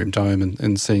Reading Room dome,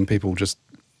 and seeing people just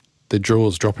their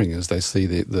jaws dropping as they see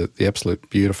the absolute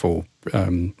beautiful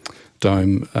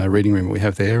dome reading room we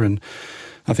have there. And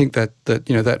I think that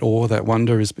that awe, that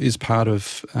wonder is part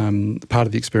of the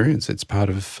experience. It's part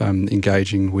of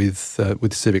engaging with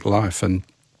civic life, and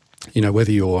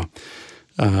whether you're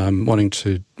wanting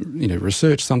to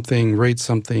research something, read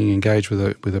something, engage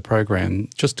with a program,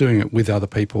 just doing it with other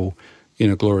people in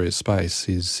a glorious space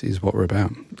is what we're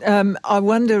about. I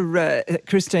wonder,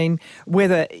 Christine,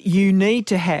 whether you need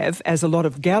to have, as a lot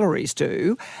of galleries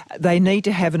do, they need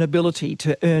to have an ability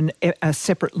to earn a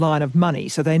separate line of money.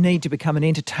 So they need to become an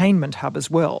entertainment hub as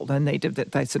well.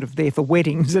 They're sort of there for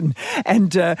weddings and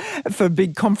for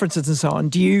big conferences and so on.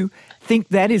 Do you think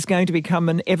that is going to become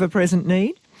an ever-present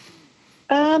need?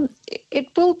 It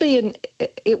will be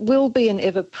an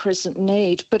ever-present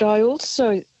need, but I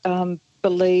also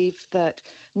believe that,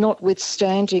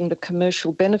 notwithstanding the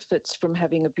commercial benefits from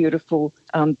having a beautiful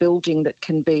building that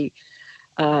can be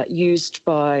used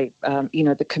by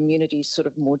the community sort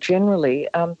of more generally,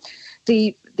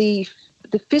 the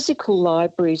physical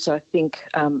libraries, I think,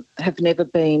 have never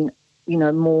been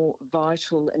more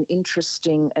vital and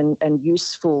interesting and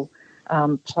useful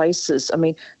places. I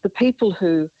mean, the people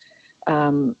who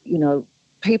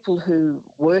people who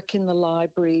work in the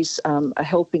libraries are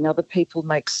helping other people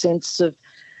make sense of,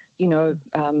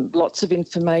 lots of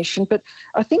information. But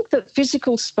I think that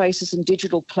physical spaces and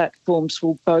digital platforms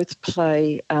will both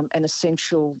play an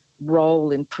essential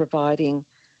role in providing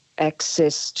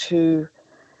access to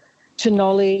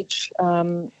knowledge.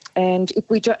 And if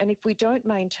we don't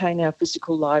maintain our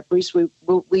physical libraries, we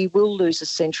will lose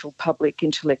essential public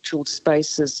intellectual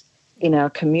spaces in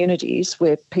our communities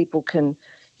where people can,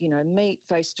 meet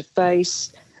face to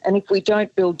face. And if we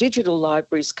don't build digital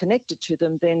libraries connected to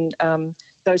them, then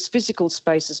those physical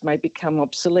spaces may become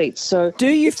obsolete. So, do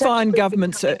you find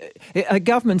governments,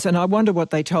 and I wonder what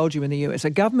they told you in the US,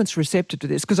 are governments receptive to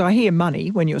this? Because I hear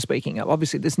money when you're speaking of.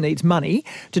 Obviously, this needs money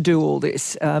to do all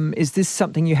this. Is this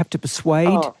something you have to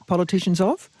persuade politicians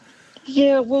of?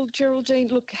 Yeah, well, Geraldine,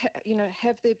 look,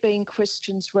 have there been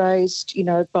questions raised,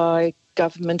 by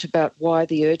government about why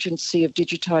the urgency of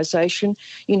digitisation?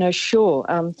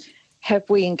 Sure. Have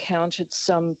we encountered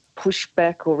some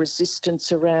pushback or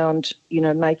resistance around,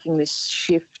 making this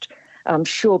shift?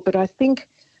 Sure, but I think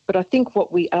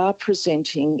what we are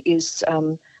presenting is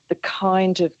the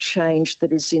kind of change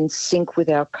that is in sync with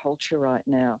our culture right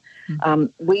now.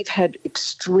 We've had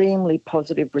extremely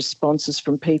positive responses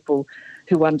from people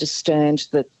who understand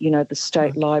that, the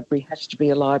State Library has to be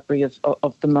a library of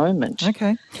the moment.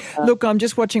 Okay. Look, I'm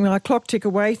just watching my clock tick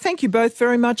away. Thank you both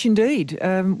very much indeed.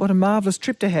 What a marvellous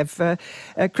trip to have.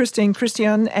 Christine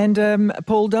Christian and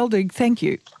Paul Duldig, thank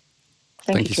you.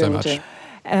 Thank you so much.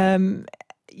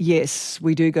 Yes,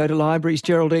 we do go to libraries,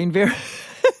 Geraldine.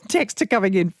 Texts are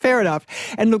coming in. Fair enough.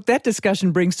 And look, that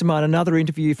discussion brings to mind another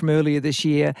interview from earlier this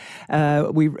year,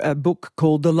 a book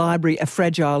called The Library, A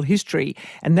Fragile History,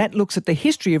 and that looks at the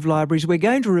history of libraries. We're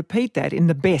going to repeat that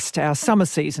in our summer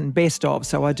season best of,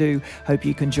 so I do hope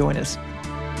you can join us.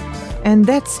 And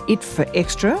that's it for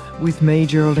Extra with me,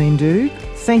 Geraldine Doogue.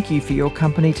 Thank you for your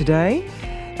company today,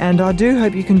 and I do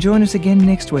hope you can join us again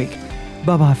next week.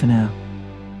 Bye-bye for now.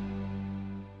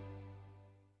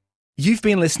 You've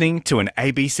been listening to an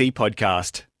ABC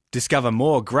podcast. Discover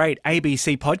more great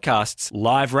ABC podcasts,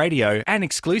 live radio, and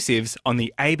exclusives on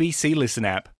the ABC Listen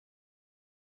app.